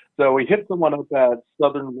released. So he hit someone up at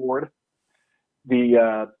Southern Lord,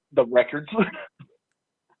 the records,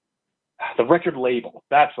 the record label.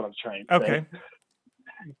 That's what I'm trying to say. Okay.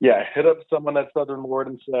 Yeah, hit up someone at Southern Lord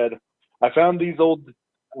and said, I found these old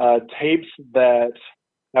tapes that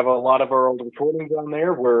have a lot of our old recordings on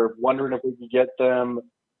there. We're wondering if we could get them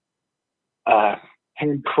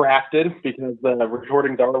handcrafted, because the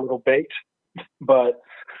recordings are a little baked, but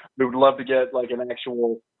we would love to get like an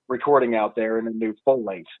actual recording out there in a new full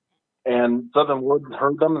length. And Southern Lord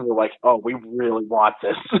heard them and they're like, oh, we really want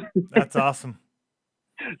this. That's awesome.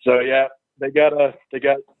 So yeah, they got of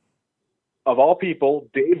all people,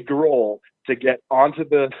 Dave Grohl to get into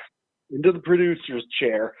the producer's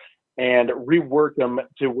chair and rework them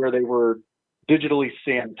to where they were digitally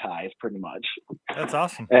sanitized, pretty much. That's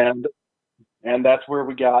awesome. And that's where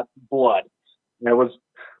we got Blood. And it was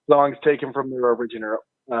songs taken from their original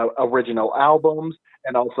albums,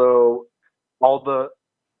 and also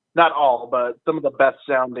not all, but some of the best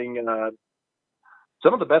sounding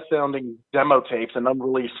demo tapes and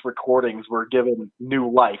unreleased recordings were given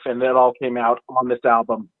new life, and that all came out on this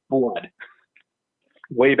album, Blood,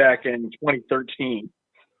 way back in 2013.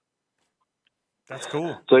 That's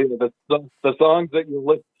cool. So yeah, the songs that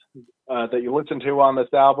you listen to on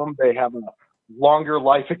this album, they have a longer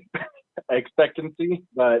life expectancy,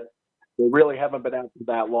 but they really haven't been out for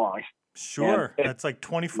that long. Sure. That's like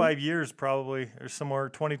 25 years probably, or somewhere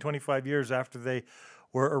 25 years after they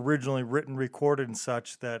were originally written, recorded, and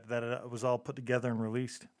such, that it was all put together and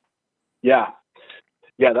released. Yeah,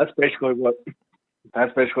 that's basically what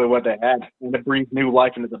they had, and it breathed new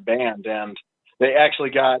life into the band. And they actually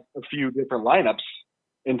got a few different lineups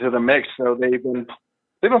into the mix. So they've been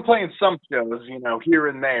playing some shows, here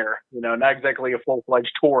and there. Not exactly a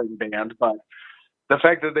full-fledged touring band, but the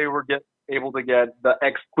fact that they were able to get the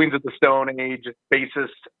ex-Queens of the Stone Age bassist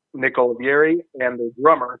Nick Olivieri and the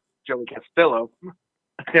drummer Joey Castillo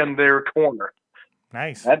in their corner.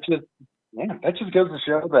 Nice. That just goes to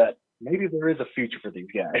show that maybe there is a future for these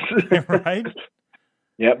guys. Right?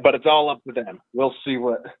 Yeah, but it's all up to them. We'll see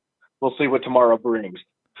what tomorrow brings.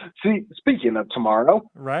 See, speaking of tomorrow,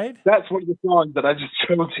 right? That's one of the songs that I just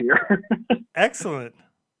chose here. Excellent.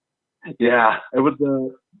 Yeah, it was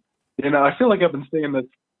I feel like I've been saying this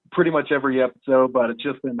pretty much every episode, but it's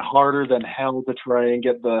just been harder than hell to try and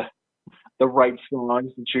get the right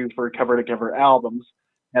songs to choose for cover-to-cover albums.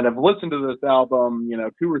 And I've listened to this album,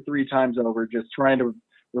 2 or 3 times over, just trying to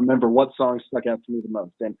remember what songs stuck out to me the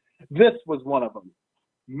most. And this was one of them,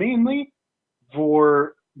 mainly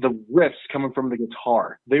for the riffs coming from the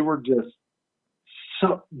guitar. They were just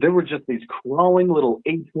these crawling little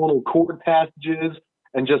atonal chord passages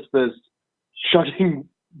and just this chugging,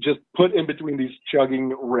 just put in between these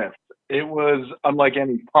chugging riffs. It was unlike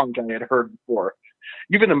any punk I had heard before,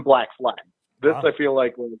 even in Black Flag. This, wow. I feel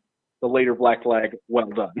like, was the later Black Flag well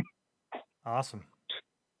done. Awesome.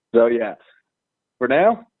 So, yeah. For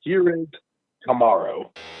now, here is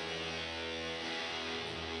Tomorrow.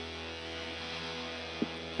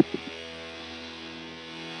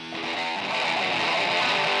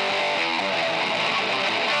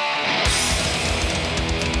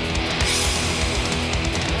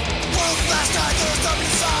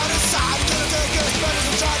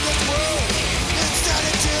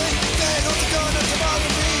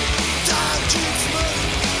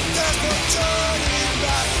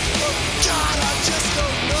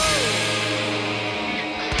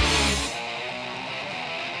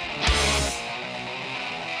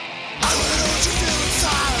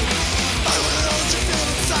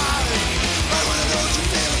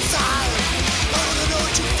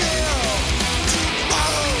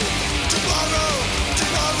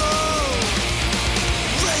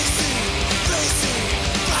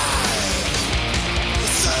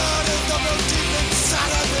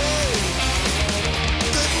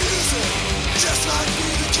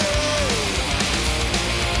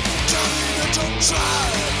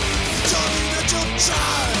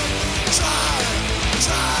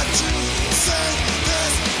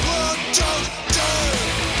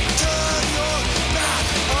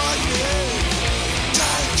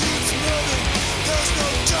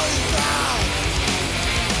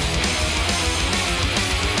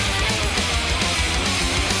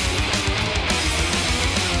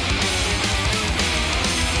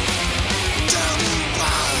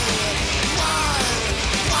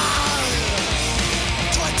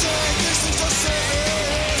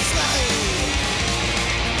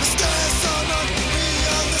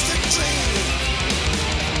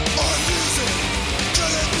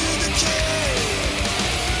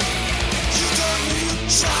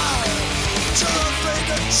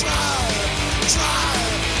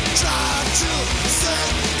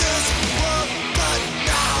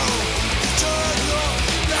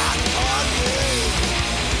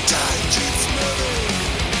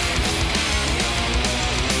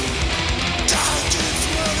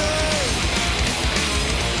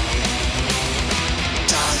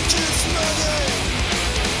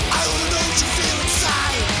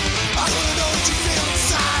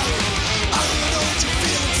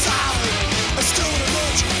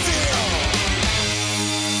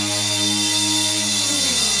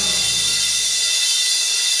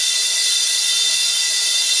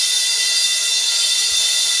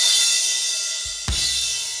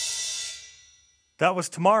 That was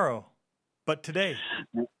Tomorrow, but today.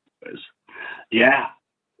 Yeah,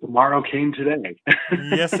 tomorrow came today.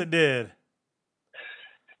 Yes, it did.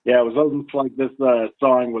 Yeah, it was almost like this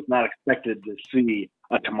song was not expected to see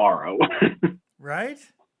a tomorrow. Right?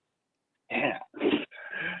 Yeah.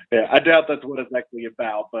 Yeah, I doubt that's what it's actually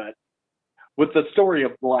about, but with the story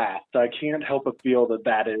of Blast, I can't help but feel that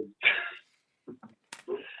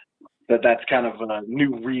that's kind of a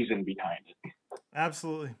new reason behind it.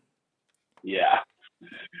 Absolutely. Yeah.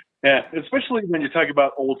 Yeah, especially when you talk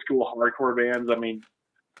about old school hardcore bands. I mean,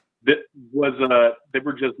 they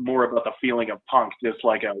were just more about the feeling of punk, just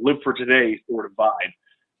like a live for today sort of vibe.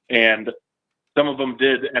 And some of them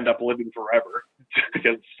did end up living forever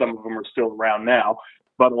because some of them are still around now.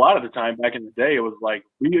 But a lot of the time back in the day, it was like,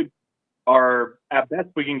 we are, at best,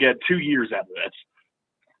 we can get 2 years out of this.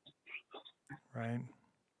 Right.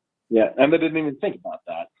 Yeah, and they didn't even think about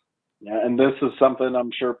that. Yeah, and this is something I'm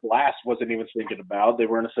sure Blast wasn't even thinking about. They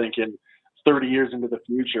weren't thinking 30 years into the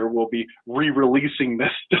future we'll be re-releasing this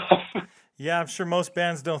stuff. Yeah, I'm sure most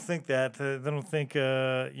bands don't think that. They don't think,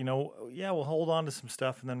 yeah, we'll hold on to some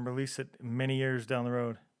stuff and then release it many years down the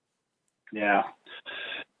road. Yeah.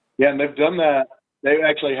 Yeah, and they've done that. They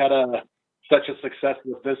actually had such a success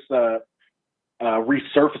with this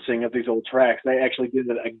resurfacing of these old tracks. They actually did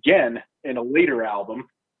it again in a later album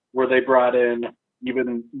where they brought in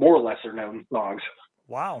even more lesser known songs.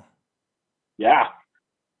 Wow. Yeah.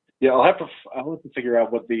 Yeah, I'll have to figure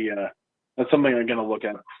out what that's something I'm going to look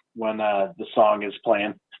at when the song is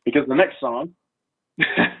playing, because the next song,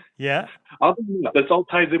 yeah, this all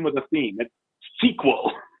ties in with a theme. It's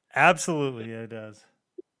Sequel. Absolutely, yeah, it does.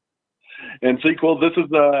 And Sequel, this is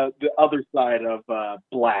the other side of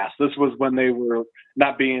Blast. This was when they were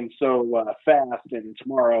not being so fast in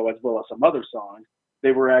Tomorrow, as well as some other songs.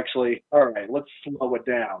 They were actually, all right, let's slow it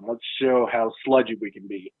down. Let's show how sludgy we can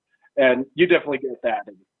be. And you definitely get that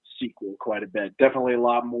in Sequel quite a bit. Definitely a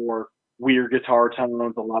lot more weird guitar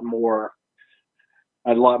tones, a lot more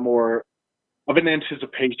of an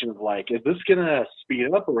anticipation of like, is this gonna speed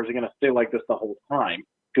up or is it gonna stay like this the whole time?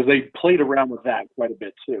 Because they played around with that quite a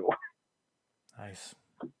bit too. Nice.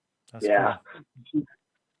 That's cool.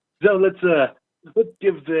 So let's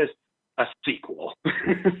give this a sequel.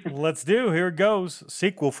 Let's do. Here it goes.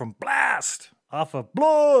 Sequel from Blast off of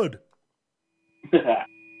Blood.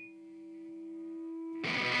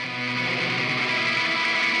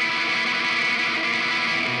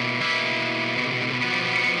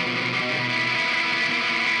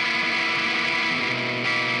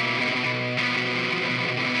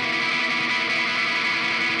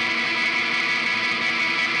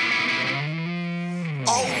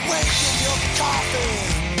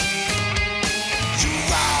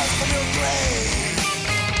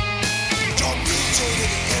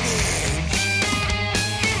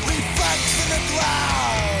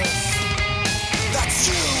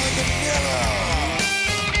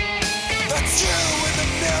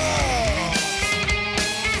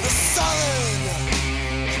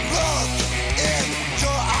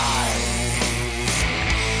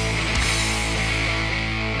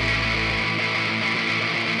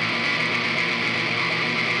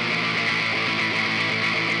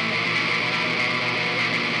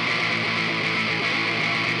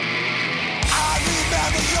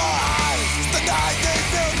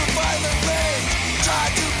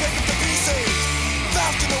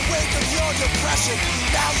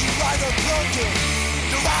 Now you lie there broken.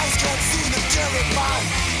 Your eyes can't see the terror mind.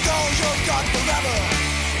 Though you're gone forever,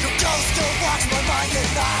 your ghost still walks my mind at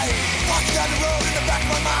night. Walking down the road in the back of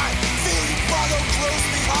my mind, feel you follow close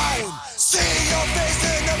behind. See your face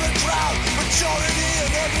in every crowd, majority in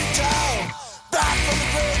every town. Back from the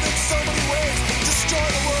grave in so many ways, destroy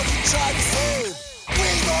the world you tried to save. We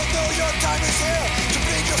all know your time is here to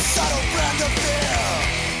bring your subtle brand of fear.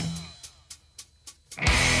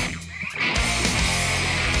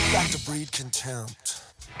 Back to breed contempt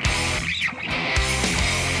and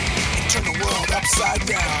turn the world upside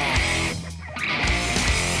down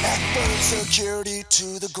and burn security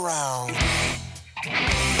to the ground.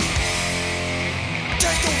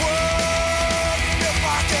 Take the world from your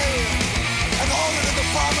pocket and hold it in the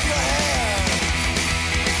palm of your hand.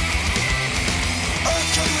 Earth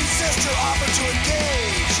can resist your offer to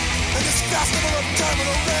engage in this festival of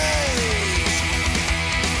terminal rage.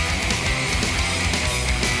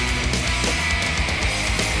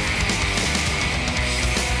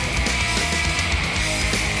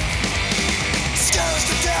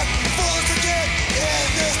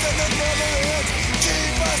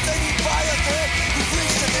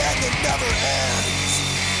 Never ends.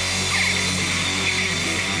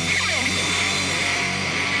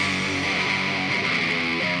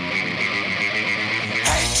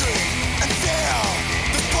 Hatred and fear,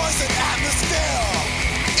 this poison atmosphere.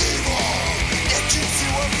 Evil, it keeps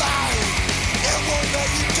you alive. It won't let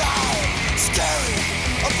you die. Staring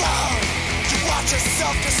above, you watch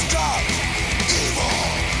yourself destruct. Evil,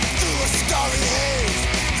 through a starry haze,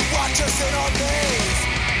 you watch us in our maze.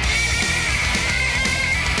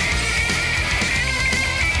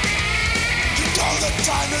 The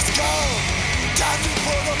time has come, time to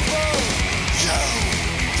pull the plug. You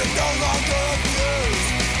can no longer abuse.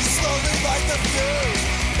 You slowly light the fuse,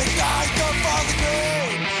 ignite the falling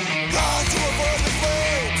grave. Run to avoid the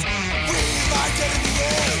flames. We like it in the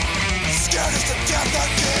end, scared us to death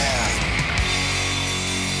again.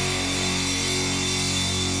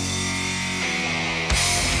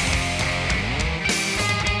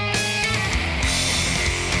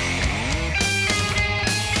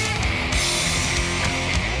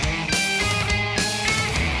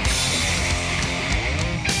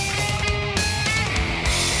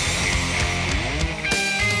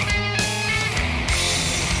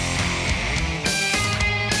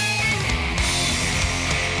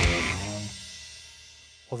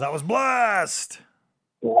 that was Blast.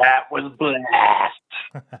 That was Blast.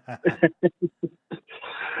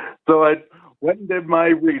 So I went and did my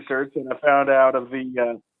research, and I found out of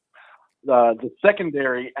the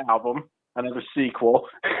secondary album, another sequel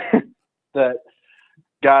that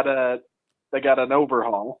got an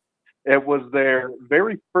overhaul. It was their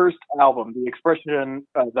very first album,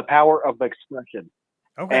 The Power of Expression.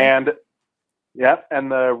 Okay. And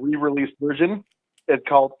the re-released version is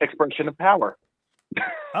called Expression of Power.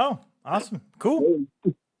 Oh, awesome. Cool.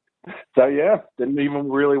 So yeah, didn't even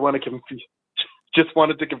really want to confuse, just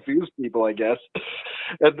wanted to confuse people, I guess.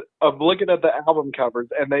 And I'm looking at the album covers,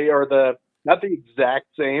 and they are not the exact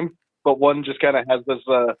same, but one just kind of has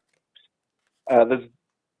this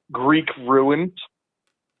Greek ruin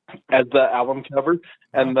as the album cover,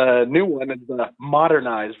 and the new one is the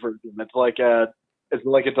modernized version. It's like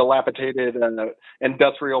a dilapidated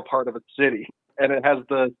industrial part of a city, and it has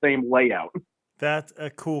the same layout. That's a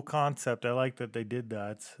cool concept. I like that they did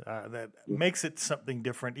that. That makes it something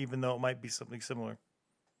different, even though it might be something similar.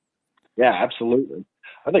 Yeah, absolutely.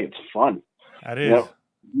 I think it's fun. That is.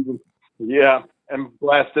 Yeah, and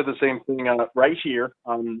Blast did the same thing right here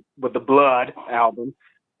with the Blood album,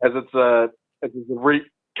 as it's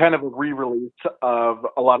kind of a re-release of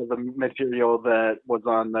a lot of the material that was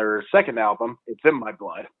on their second album, It's in My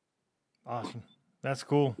Blood. Awesome. That's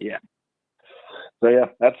cool. Yeah. So yeah,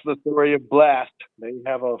 that's the story of Blast. They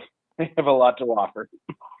have a lot to offer.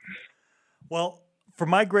 Well, for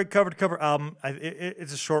my great cover-to-cover album,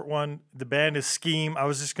 it's a short one. The band is Scheme. I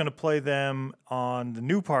was just going to play them on the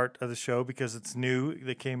new part of the show because it's new.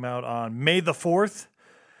 They came out on May the 4th.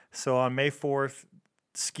 So on May 4th,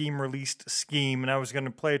 Scheme released Scheme, and I was going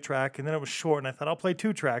to play a track, and then it was short, and I thought I'll play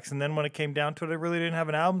 2 tracks. And then when it came down to it, I really didn't have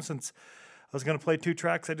an album since I was going to play 2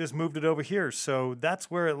 tracks. I just moved it over here. So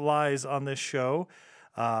that's where it lies on this show.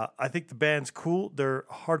 I think the band's cool. They're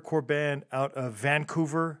a hardcore band out of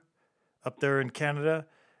Vancouver, up there in Canada,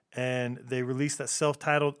 and they released that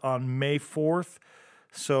self-titled on May 4th.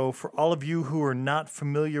 So for all of you who are not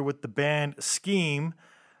familiar with the band Scheme,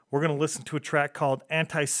 we're going to listen to a track called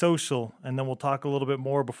Antisocial, and then we'll talk a little bit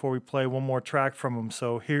more before we play one more track from them.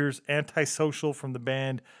 So here's Antisocial from the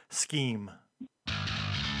band Scheme.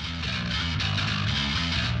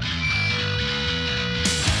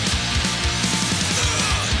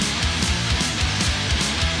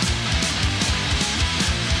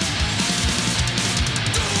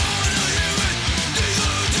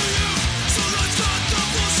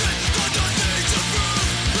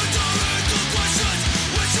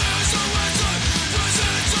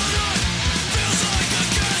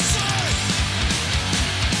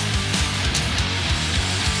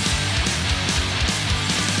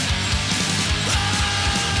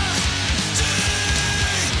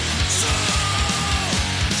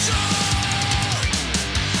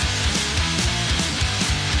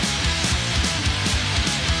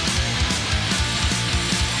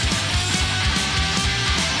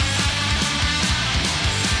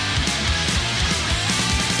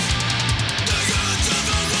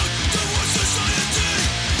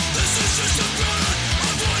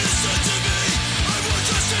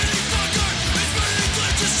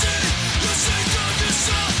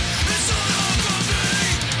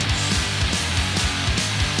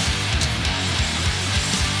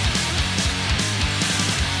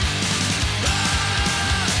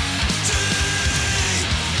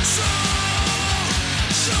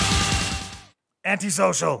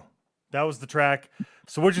 Antisocial. That was the track.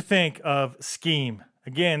 So what'd you think of Scheme?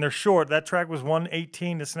 Again, they're short. That track was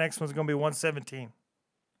 118. This next one's going to be 117.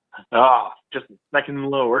 Just a second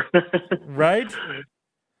lower. Right?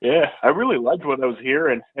 Yeah, I really liked what I was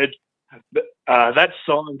hearing. That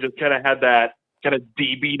song just kind of had that kind of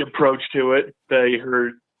D-beat approach to it that you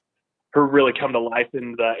heard her really come to life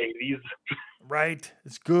in the 80s. Right.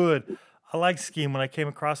 It's good. I like Scheme. When I came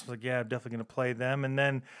across it, I was like, yeah, I'm definitely going to play them. And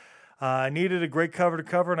then I needed a great cover to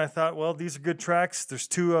cover, and I thought, well, these are good tracks. There's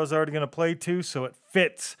 2 I was already going to play 2, so it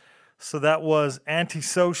fits. So that was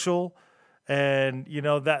Antisocial, and you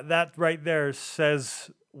know that right there says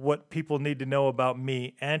what people need to know about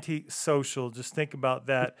me. Antisocial. Just think about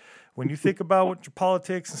that. When you think about what your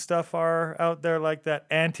politics and stuff are out there like that,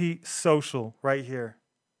 antisocial right here.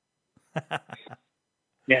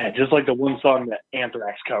 Yeah, just like the one song that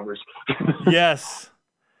Anthrax covers. Yes.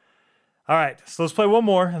 All right, so let's play one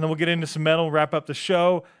more, and then we'll get into some metal, wrap up the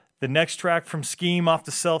show. The next track from Scheme, off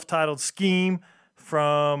the self-titled Scheme,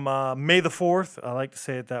 from May the 4th. I like to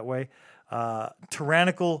say it that way.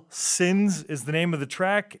 Tyrannical Sins is the name of the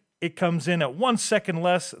track. It comes in at 1 second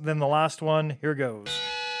less than the last one. Here goes.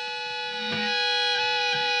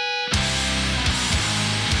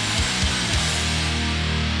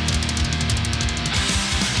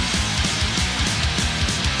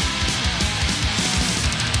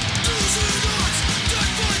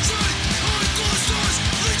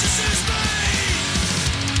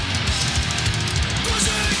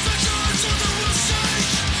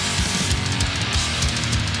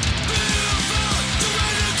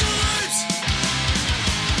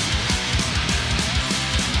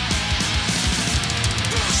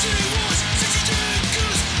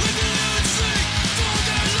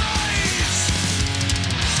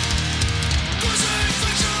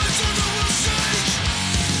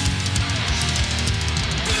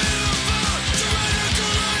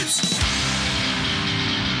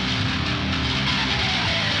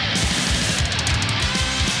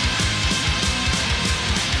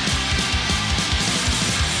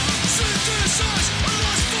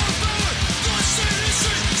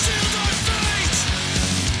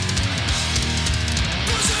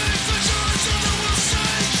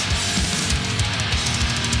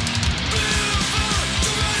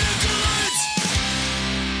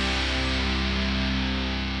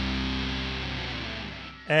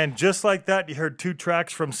 And just like that, you heard 2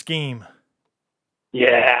 tracks from Scheme.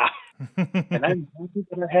 Yeah. And I'm happy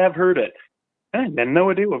that I have heard it. I had no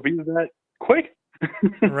idea it would be that quick.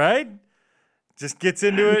 Right? Just gets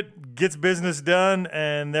into it, gets business done,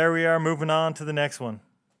 and there we are moving on to the next one.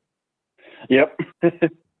 Yep.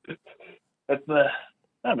 That's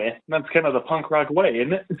kind of the punk rock way,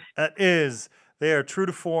 isn't it? That is. They are true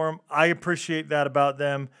to form. I appreciate that about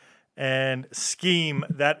them. And Scheme,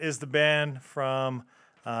 that is the band from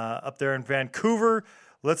up there in Vancouver.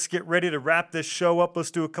 Let's get ready to wrap this show up.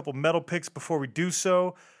 Let's do a couple metal picks before we do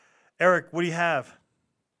so. Eric, what do you have?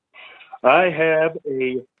 I have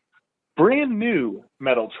a brand new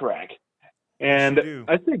metal track. And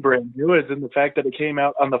I say brand new is in the fact that it came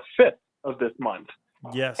out on the 5th of this month.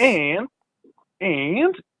 Yes. And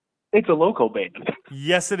it's a local band.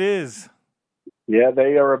 Yes, it is. Yeah,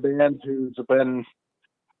 they are a band who's been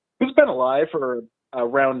alive for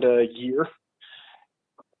around a year.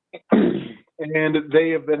 And they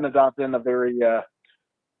have been adopting a very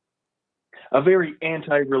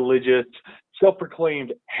anti-religious,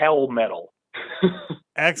 self-proclaimed hell metal.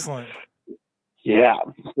 Excellent. Yeah.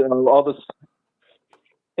 So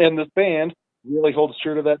this band really holds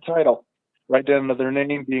true to that title, right down to their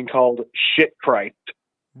name being called Shit Christ.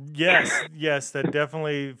 Yes, that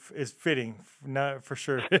definitely is fitting, not for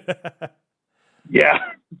sure. Yeah.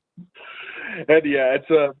 And yeah, it's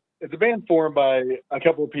a band formed by a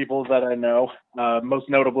couple of people that I know. Most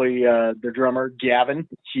notably, their drummer Gavin.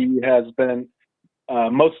 He has been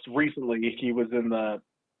most recently he was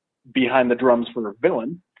behind the drums for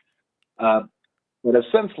Villain, but has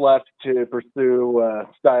since left to pursue a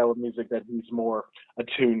style of music that he's more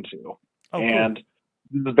attuned to. Oh, and cool.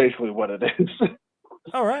 This is basically what it is.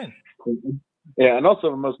 All right. Yeah, and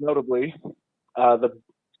also most notably, the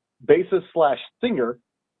bassist / singer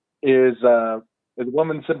is a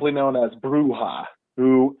woman simply known as Bruja,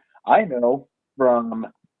 who I know from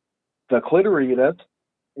the Clitoritas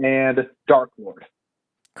and Dark Lord.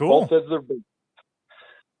 Cool. Both as their bass.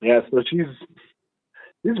 Yeah, so she's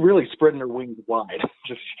really spreading her wings wide.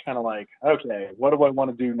 Just kind of like, okay, what do I want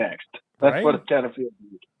to do next? That's what it kind of feels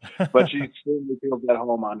like. But she certainly feels at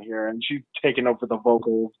home on here, and she's taking over the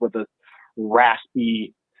vocals with a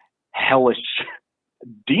raspy, hellish,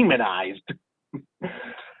 demonized.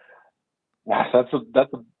 That's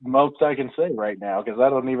the most I can say right now, because I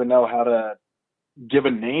don't even know how to give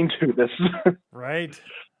a name to this. Right.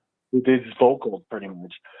 With these vocals, pretty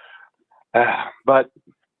much. But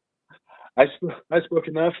I spoke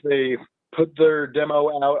enough. They put their demo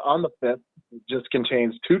out on the 5th. It just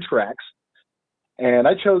contains 2 tracks. And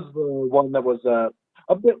I chose the one that was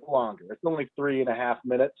a bit longer. It's only 3.5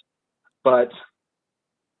 minutes. But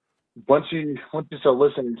once you start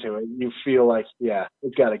listening to it, you feel like, yeah,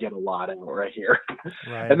 it's got to get a lot out right here.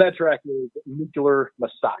 Right. And that track is Nuclear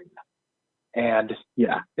Messiah. And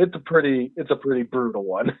yeah, it's a pretty brutal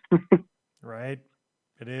one. Right.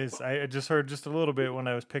 It is. I just heard just a little bit when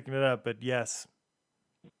I was picking it up, but yes.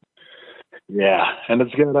 Yeah, and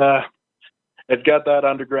it's got that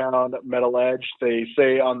underground metal edge. They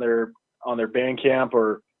say on their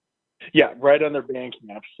Bandcamp, right on their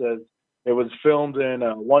Bandcamp, says it was filmed in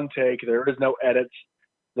one take. There is no edits.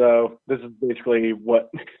 So this is basically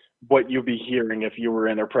what you'll be hearing if you were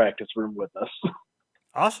in their practice room with us.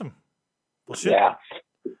 Awesome. Well, shit. Yeah.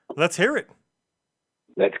 Let's hear it.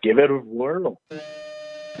 Let's give it a whirl.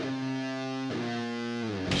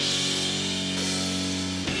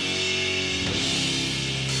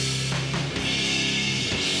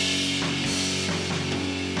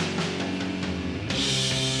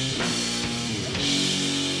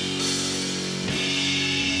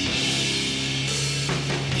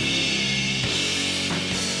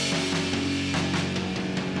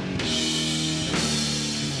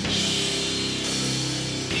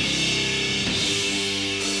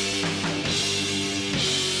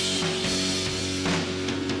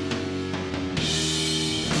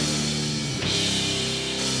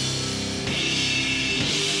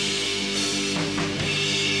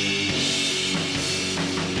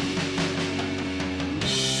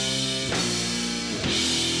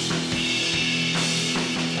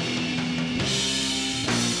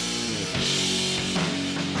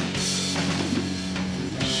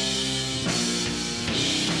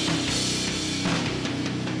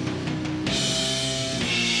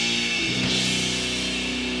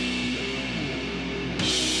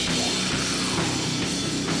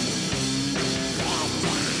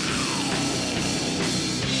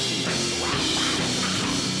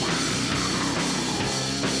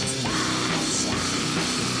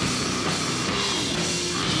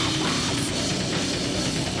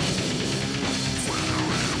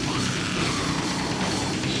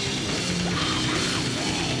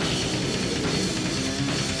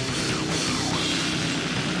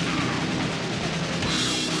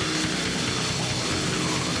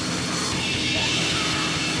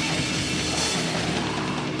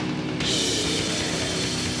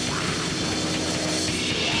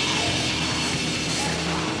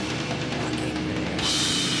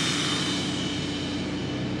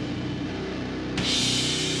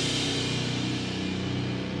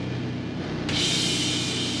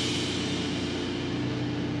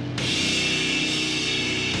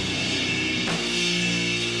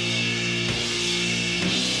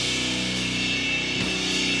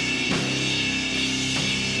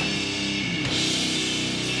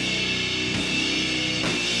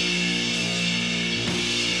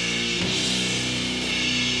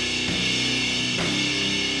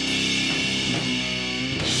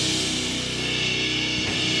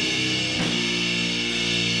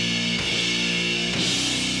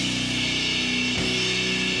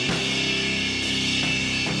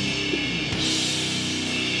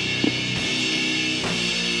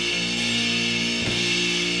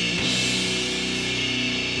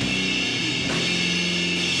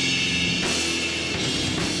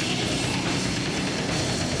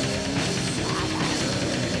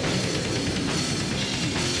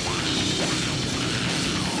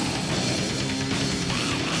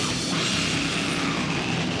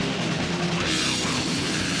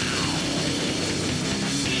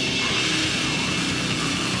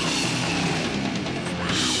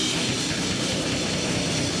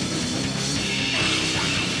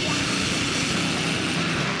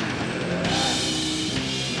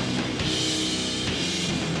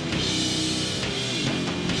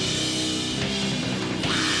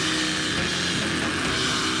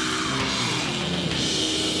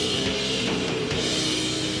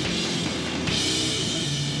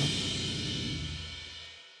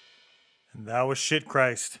 That was shit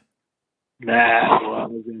Christ. That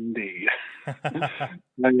was indeed.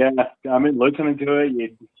 Yeah, I mean, listening to it,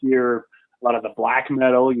 you hear a lot of the black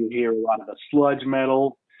metal, you hear a lot of the sludge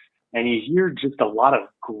metal, and you hear just a lot of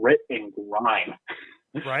grit and grime.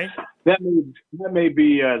 Right? That may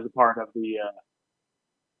be as a part of the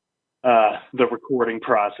recording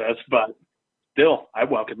process, but still, I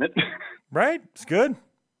welcome it. Right? It's good.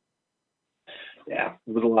 Yeah,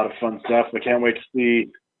 it was a lot of fun stuff. I can't wait to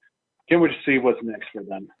see what's next for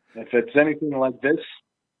them. If it's anything like this,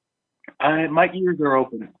 my ears are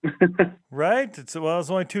open. Right? It's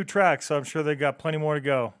only 2 tracks, so I'm sure they got plenty more to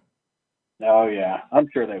go. Oh yeah, I'm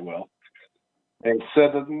sure they will. They had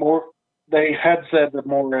said that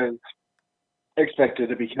more is expected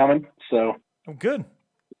to be coming, so Oh, good.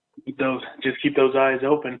 keep those eyes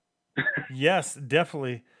open. Yes,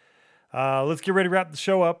 definitely. Let's get ready to wrap the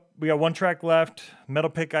show up. We got 1 track left. Metal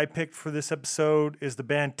pick I picked for this episode is the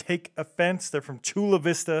band Take Offense. They're from Chula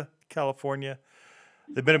Vista, California.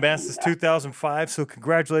 They've been a band since 2005, so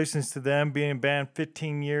congratulations to them. Being a band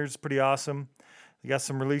 15 years, pretty awesome. They got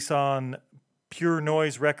some release on Pure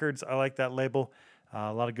Noise Records. I like that label.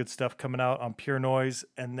 A lot of good stuff coming out on Pure Noise.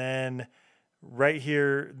 And then right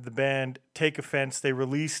here, the band Take Offense. They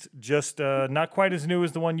released just not quite as new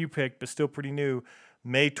as the one you picked, but still pretty new.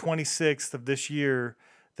 May 26th of this year,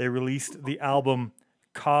 they released the album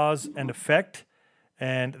Cause and Effect.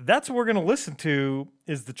 And that's what we're going to listen to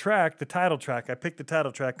is the title track. I picked the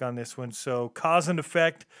title track on this one. So Cause and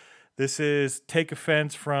Effect. This is Take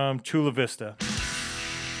Offense from Chula Vista.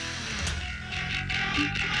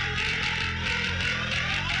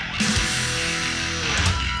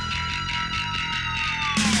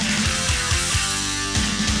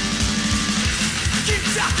 Keep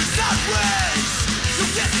talking sideways. You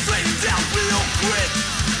get straightened down real quick.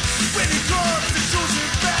 When it comes to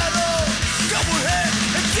choosing battle, go ahead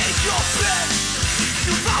and take your pick.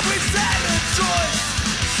 You've always had a choice.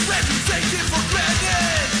 When you take it for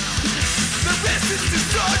granted, the rest is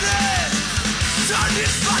distorted. Turn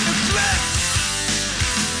it by the click.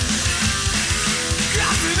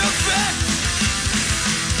 Cause and effect.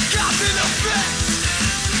 Cause and effect.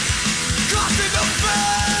 Cause and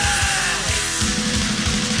effect.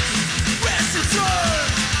 Where's your turn?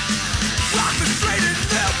 Rock the straight and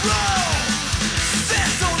narrow.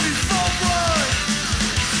 There's only forward.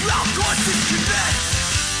 All courses connect.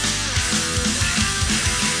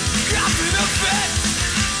 Cause and effect.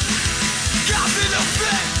 Cause and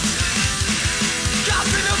effect.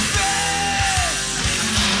 Cause and effect.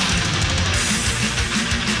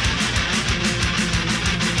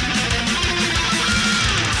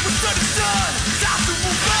 What's done is done. Time to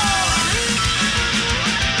move on.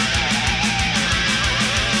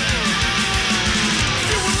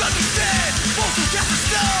 You will understand. Won't you get the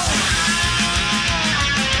snow?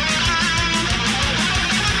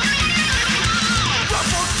 We're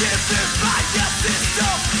forgiven by your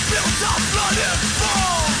system. Built on blood and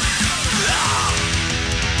bone.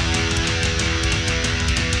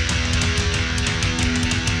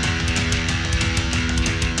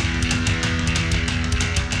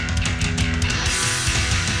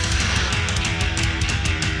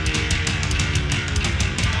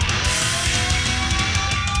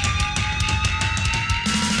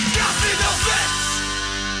 Cause and effect.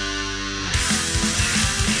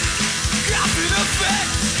 Cause and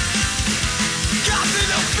effect. Cause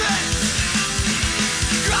and effect.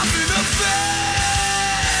 Cause and effect.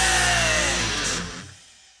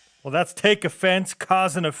 Well, that's Take Offense,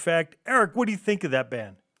 Cause and Effect. Eric, what do you think of that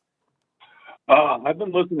band? I've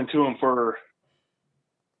been listening to them for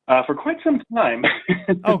quite some time.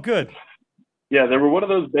 Oh, good. Yeah, they were one of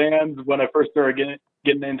those bands when I first started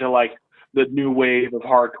getting into like the new wave of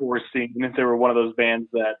hardcore scene. They were one of those bands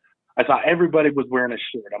that I thought everybody was wearing a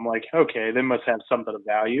shirt. I'm like, okay, they must have something of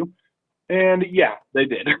value. And yeah, they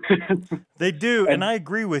did. They do, and I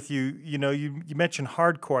agree with you. You know, you mentioned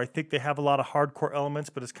hardcore. I think they have a lot of hardcore elements,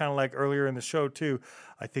 but it's kind of like earlier in the show, too.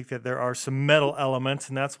 I think that there are some metal elements,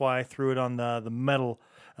 and that's why I threw it on the metal,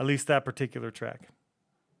 at least that particular track.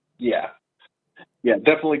 Yeah,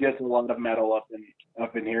 definitely gets a lot of metal up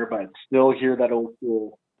in here, but still hear that old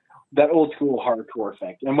school hardcore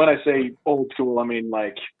effect. And when I say old school, I mean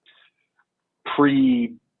like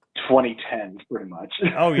pre 2010s, pretty much.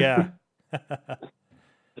 Oh yeah,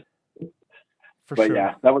 for but sure.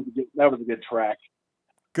 yeah, that was a good track.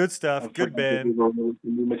 Good stuff. Good band. New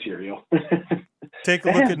material. Take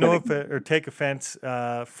a look at Take Offense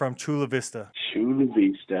from Chula Vista. Chula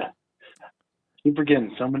Vista. Keep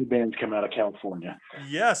forgetting, so many bands come out of California.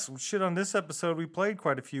 Yes, shit. On this episode, we played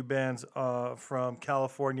quite a few bands from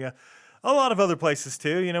California. A lot of other places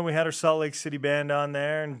too. You know, we had our Salt Lake City band on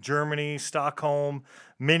there, and Germany, Stockholm,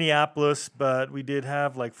 Minneapolis, but we did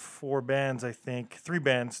have like three bands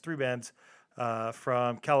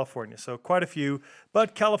from California. So quite a few.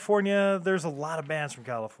 But California, there's a lot of bands from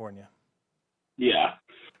California. Yeah.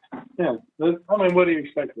 Yeah. I mean, what do you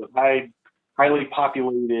expect with highly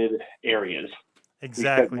populated areas? Exactly.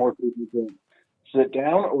 You expect more people to sit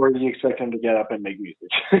down, or do you expect them to get up and make music?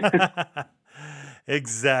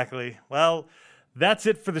 Exactly. Well, that's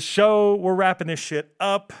it for the show. We're wrapping this shit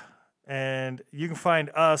up, and you can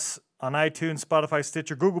find us on iTunes, Spotify,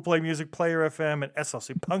 Stitcher, Google Play Music, Player FM, and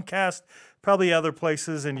SLC Punkcast. Probably other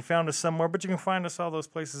places, and you found us somewhere, but you can find us all those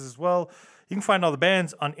places as well. You can find all the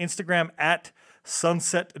bands on Instagram at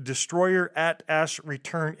Sunset Destroyer, at Ash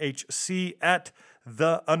Return HC, at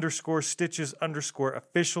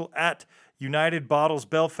 _Stitches_official, at United Bottles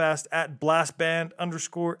Belfast, at Blast Band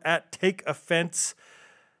 _ at Take Offense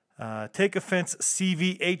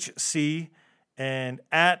CVHC, and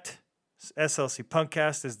at SLC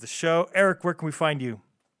Punkcast is the show. Eric, where can we find you?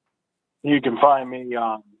 You can find me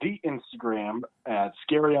on the Instagram at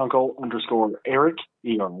ScaryUncle _Eric,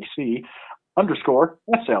 ERIC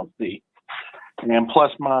 _SLC. And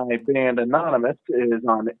plus my band Anonymous is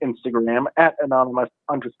on Instagram at Anonymous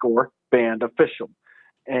 _band official.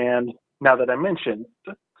 And now that I mentioned,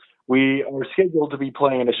 we are scheduled to be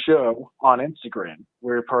playing a show on Instagram.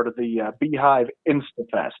 We're part of the Beehive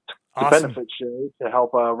InstaFest, the benefit show to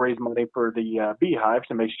help raise money for the Beehive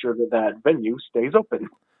to make sure that venue stays open.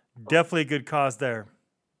 Definitely a good cause there.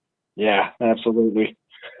 Yeah, absolutely.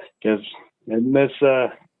 Because in this,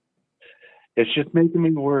 it's just making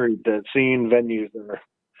me worried that seeing venues that are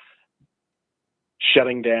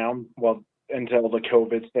shutting down until the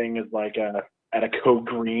COVID thing is like at a code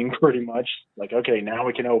green, pretty much. Like, okay, now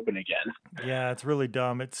we can open again. Yeah, it's really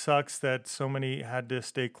dumb. It sucks that so many had to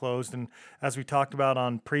stay closed. And as we talked about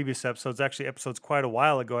on previous episodes, actually episodes quite a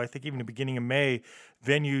while ago, I think even the beginning of May,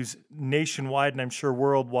 venues nationwide and I'm sure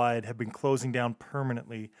worldwide have been closing down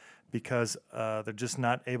permanently because they're just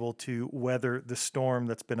not able to weather the storm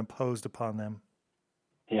that's been imposed upon them.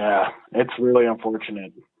 Yeah, it's really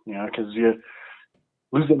unfortunate, because you're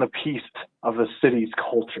losing a piece of the city's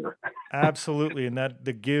culture. Absolutely, and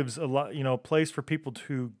that gives a lot, a place for people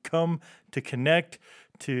to come, to connect,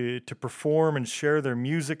 to perform and share their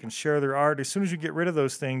music and share their art. As soon as you get rid of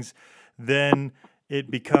those things, then it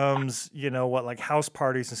becomes, like house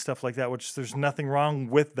parties and stuff like that, which there's nothing wrong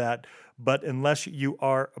with that. But unless you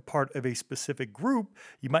are a part of a specific group,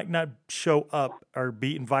 you might not show up or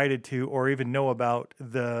be invited to or even know about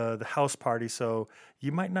the house party. So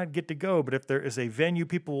you might not get to go. But if there is a venue,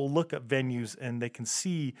 people will look at venues and they can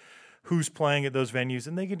see who's playing at those venues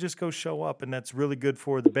and they can just go show up. And that's really good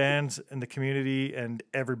for the bands and the community and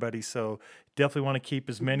everybody. So definitely want to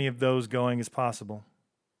keep as many of those going as possible.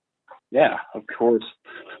 Yeah, of course.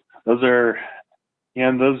 Those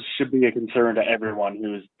should be a concern to everyone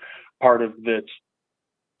who's part of this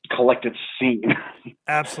collective scene.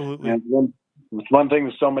 Absolutely. And one thing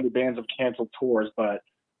is so many bands have canceled tours, but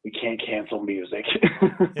we can't cancel music.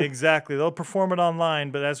 Exactly. They'll perform it online,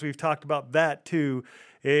 but as we've talked about that too,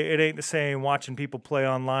 it ain't the same watching people play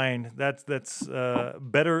online. That's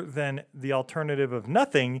better than the alternative of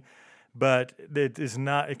nothing. But it is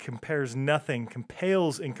not. It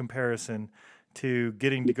pales in comparison to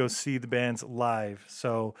getting to go see the bands live.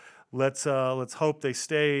 So let's hope they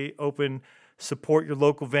stay open. Support your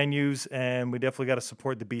local venues, and we definitely got to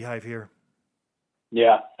support the Beehive here.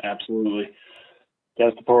 Yeah, absolutely. Got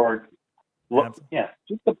to support. Yeah,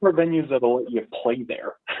 just support venues that'll let you play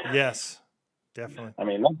there. Yes, definitely. I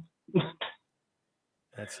mean,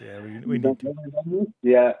 we need to.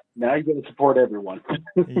 Yeah, now you got to support everyone.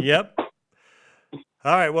 Yep.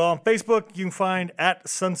 All right. Well, on Facebook, you can find at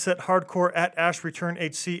Sunset Hardcore, at Ash Return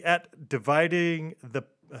HC, at Dividing the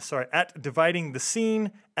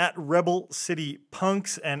Scene, at Rebel City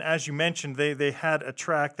Punks. And as you mentioned, they had a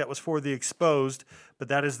track that was for The Exposed, but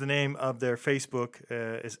that is the name of their Facebook,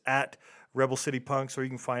 is at Rebel City Punks, or you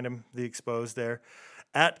can find them, The Exposed there.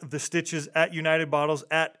 At The Stitches, at United Bottles,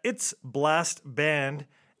 at It's Blast Band,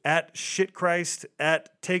 at Shitchrist,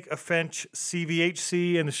 at Take Offense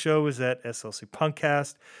CVHC, and the show is at SLC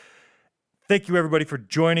Punkcast. Thank you, everybody, for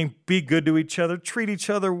joining. Be good to each other. Treat each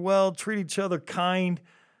other well. Treat each other kind.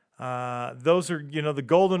 Those are, the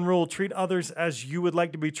golden rule. Treat others as you would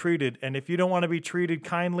like to be treated. And if you don't want to be treated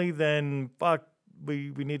kindly, then fuck,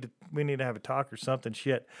 we need to have a talk or something.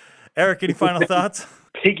 Shit. Eric, any final thoughts?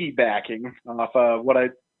 Piggybacking off what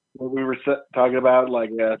we were talking about, like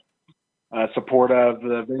support of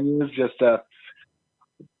the venues,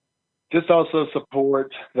 just also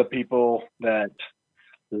support the people that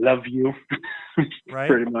love you, Right.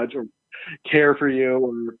 pretty much, or care for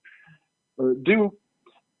you,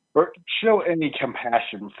 or show any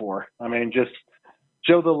compassion for. I mean, just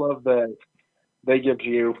show the love that they give to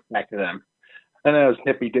you back to them. And as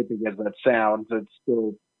hippy dippy as that sounds, it's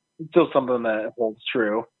still something that holds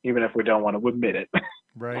true, even if we don't want to admit it.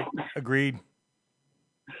 Right. Agreed.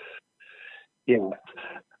 Yeah.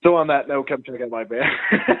 So on that note, come check out my band.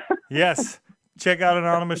 Yes. Check out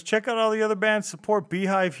Anonymous. Check out all the other bands. Support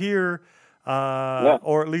Beehive here.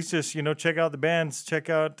 Or at least just, check out the bands. Check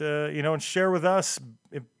out, and share with us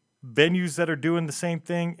venues that are doing the same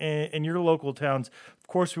thing in your local towns. Of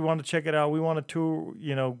course, we want to check it out. We want to tour,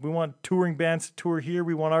 we want touring bands to tour here.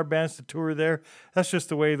 We want our bands to tour there. That's just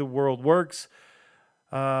the way the world works.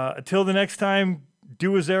 Until the next time,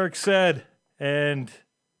 do as Eric said. And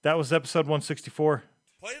that was episode 164.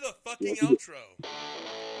 Play the fucking outro.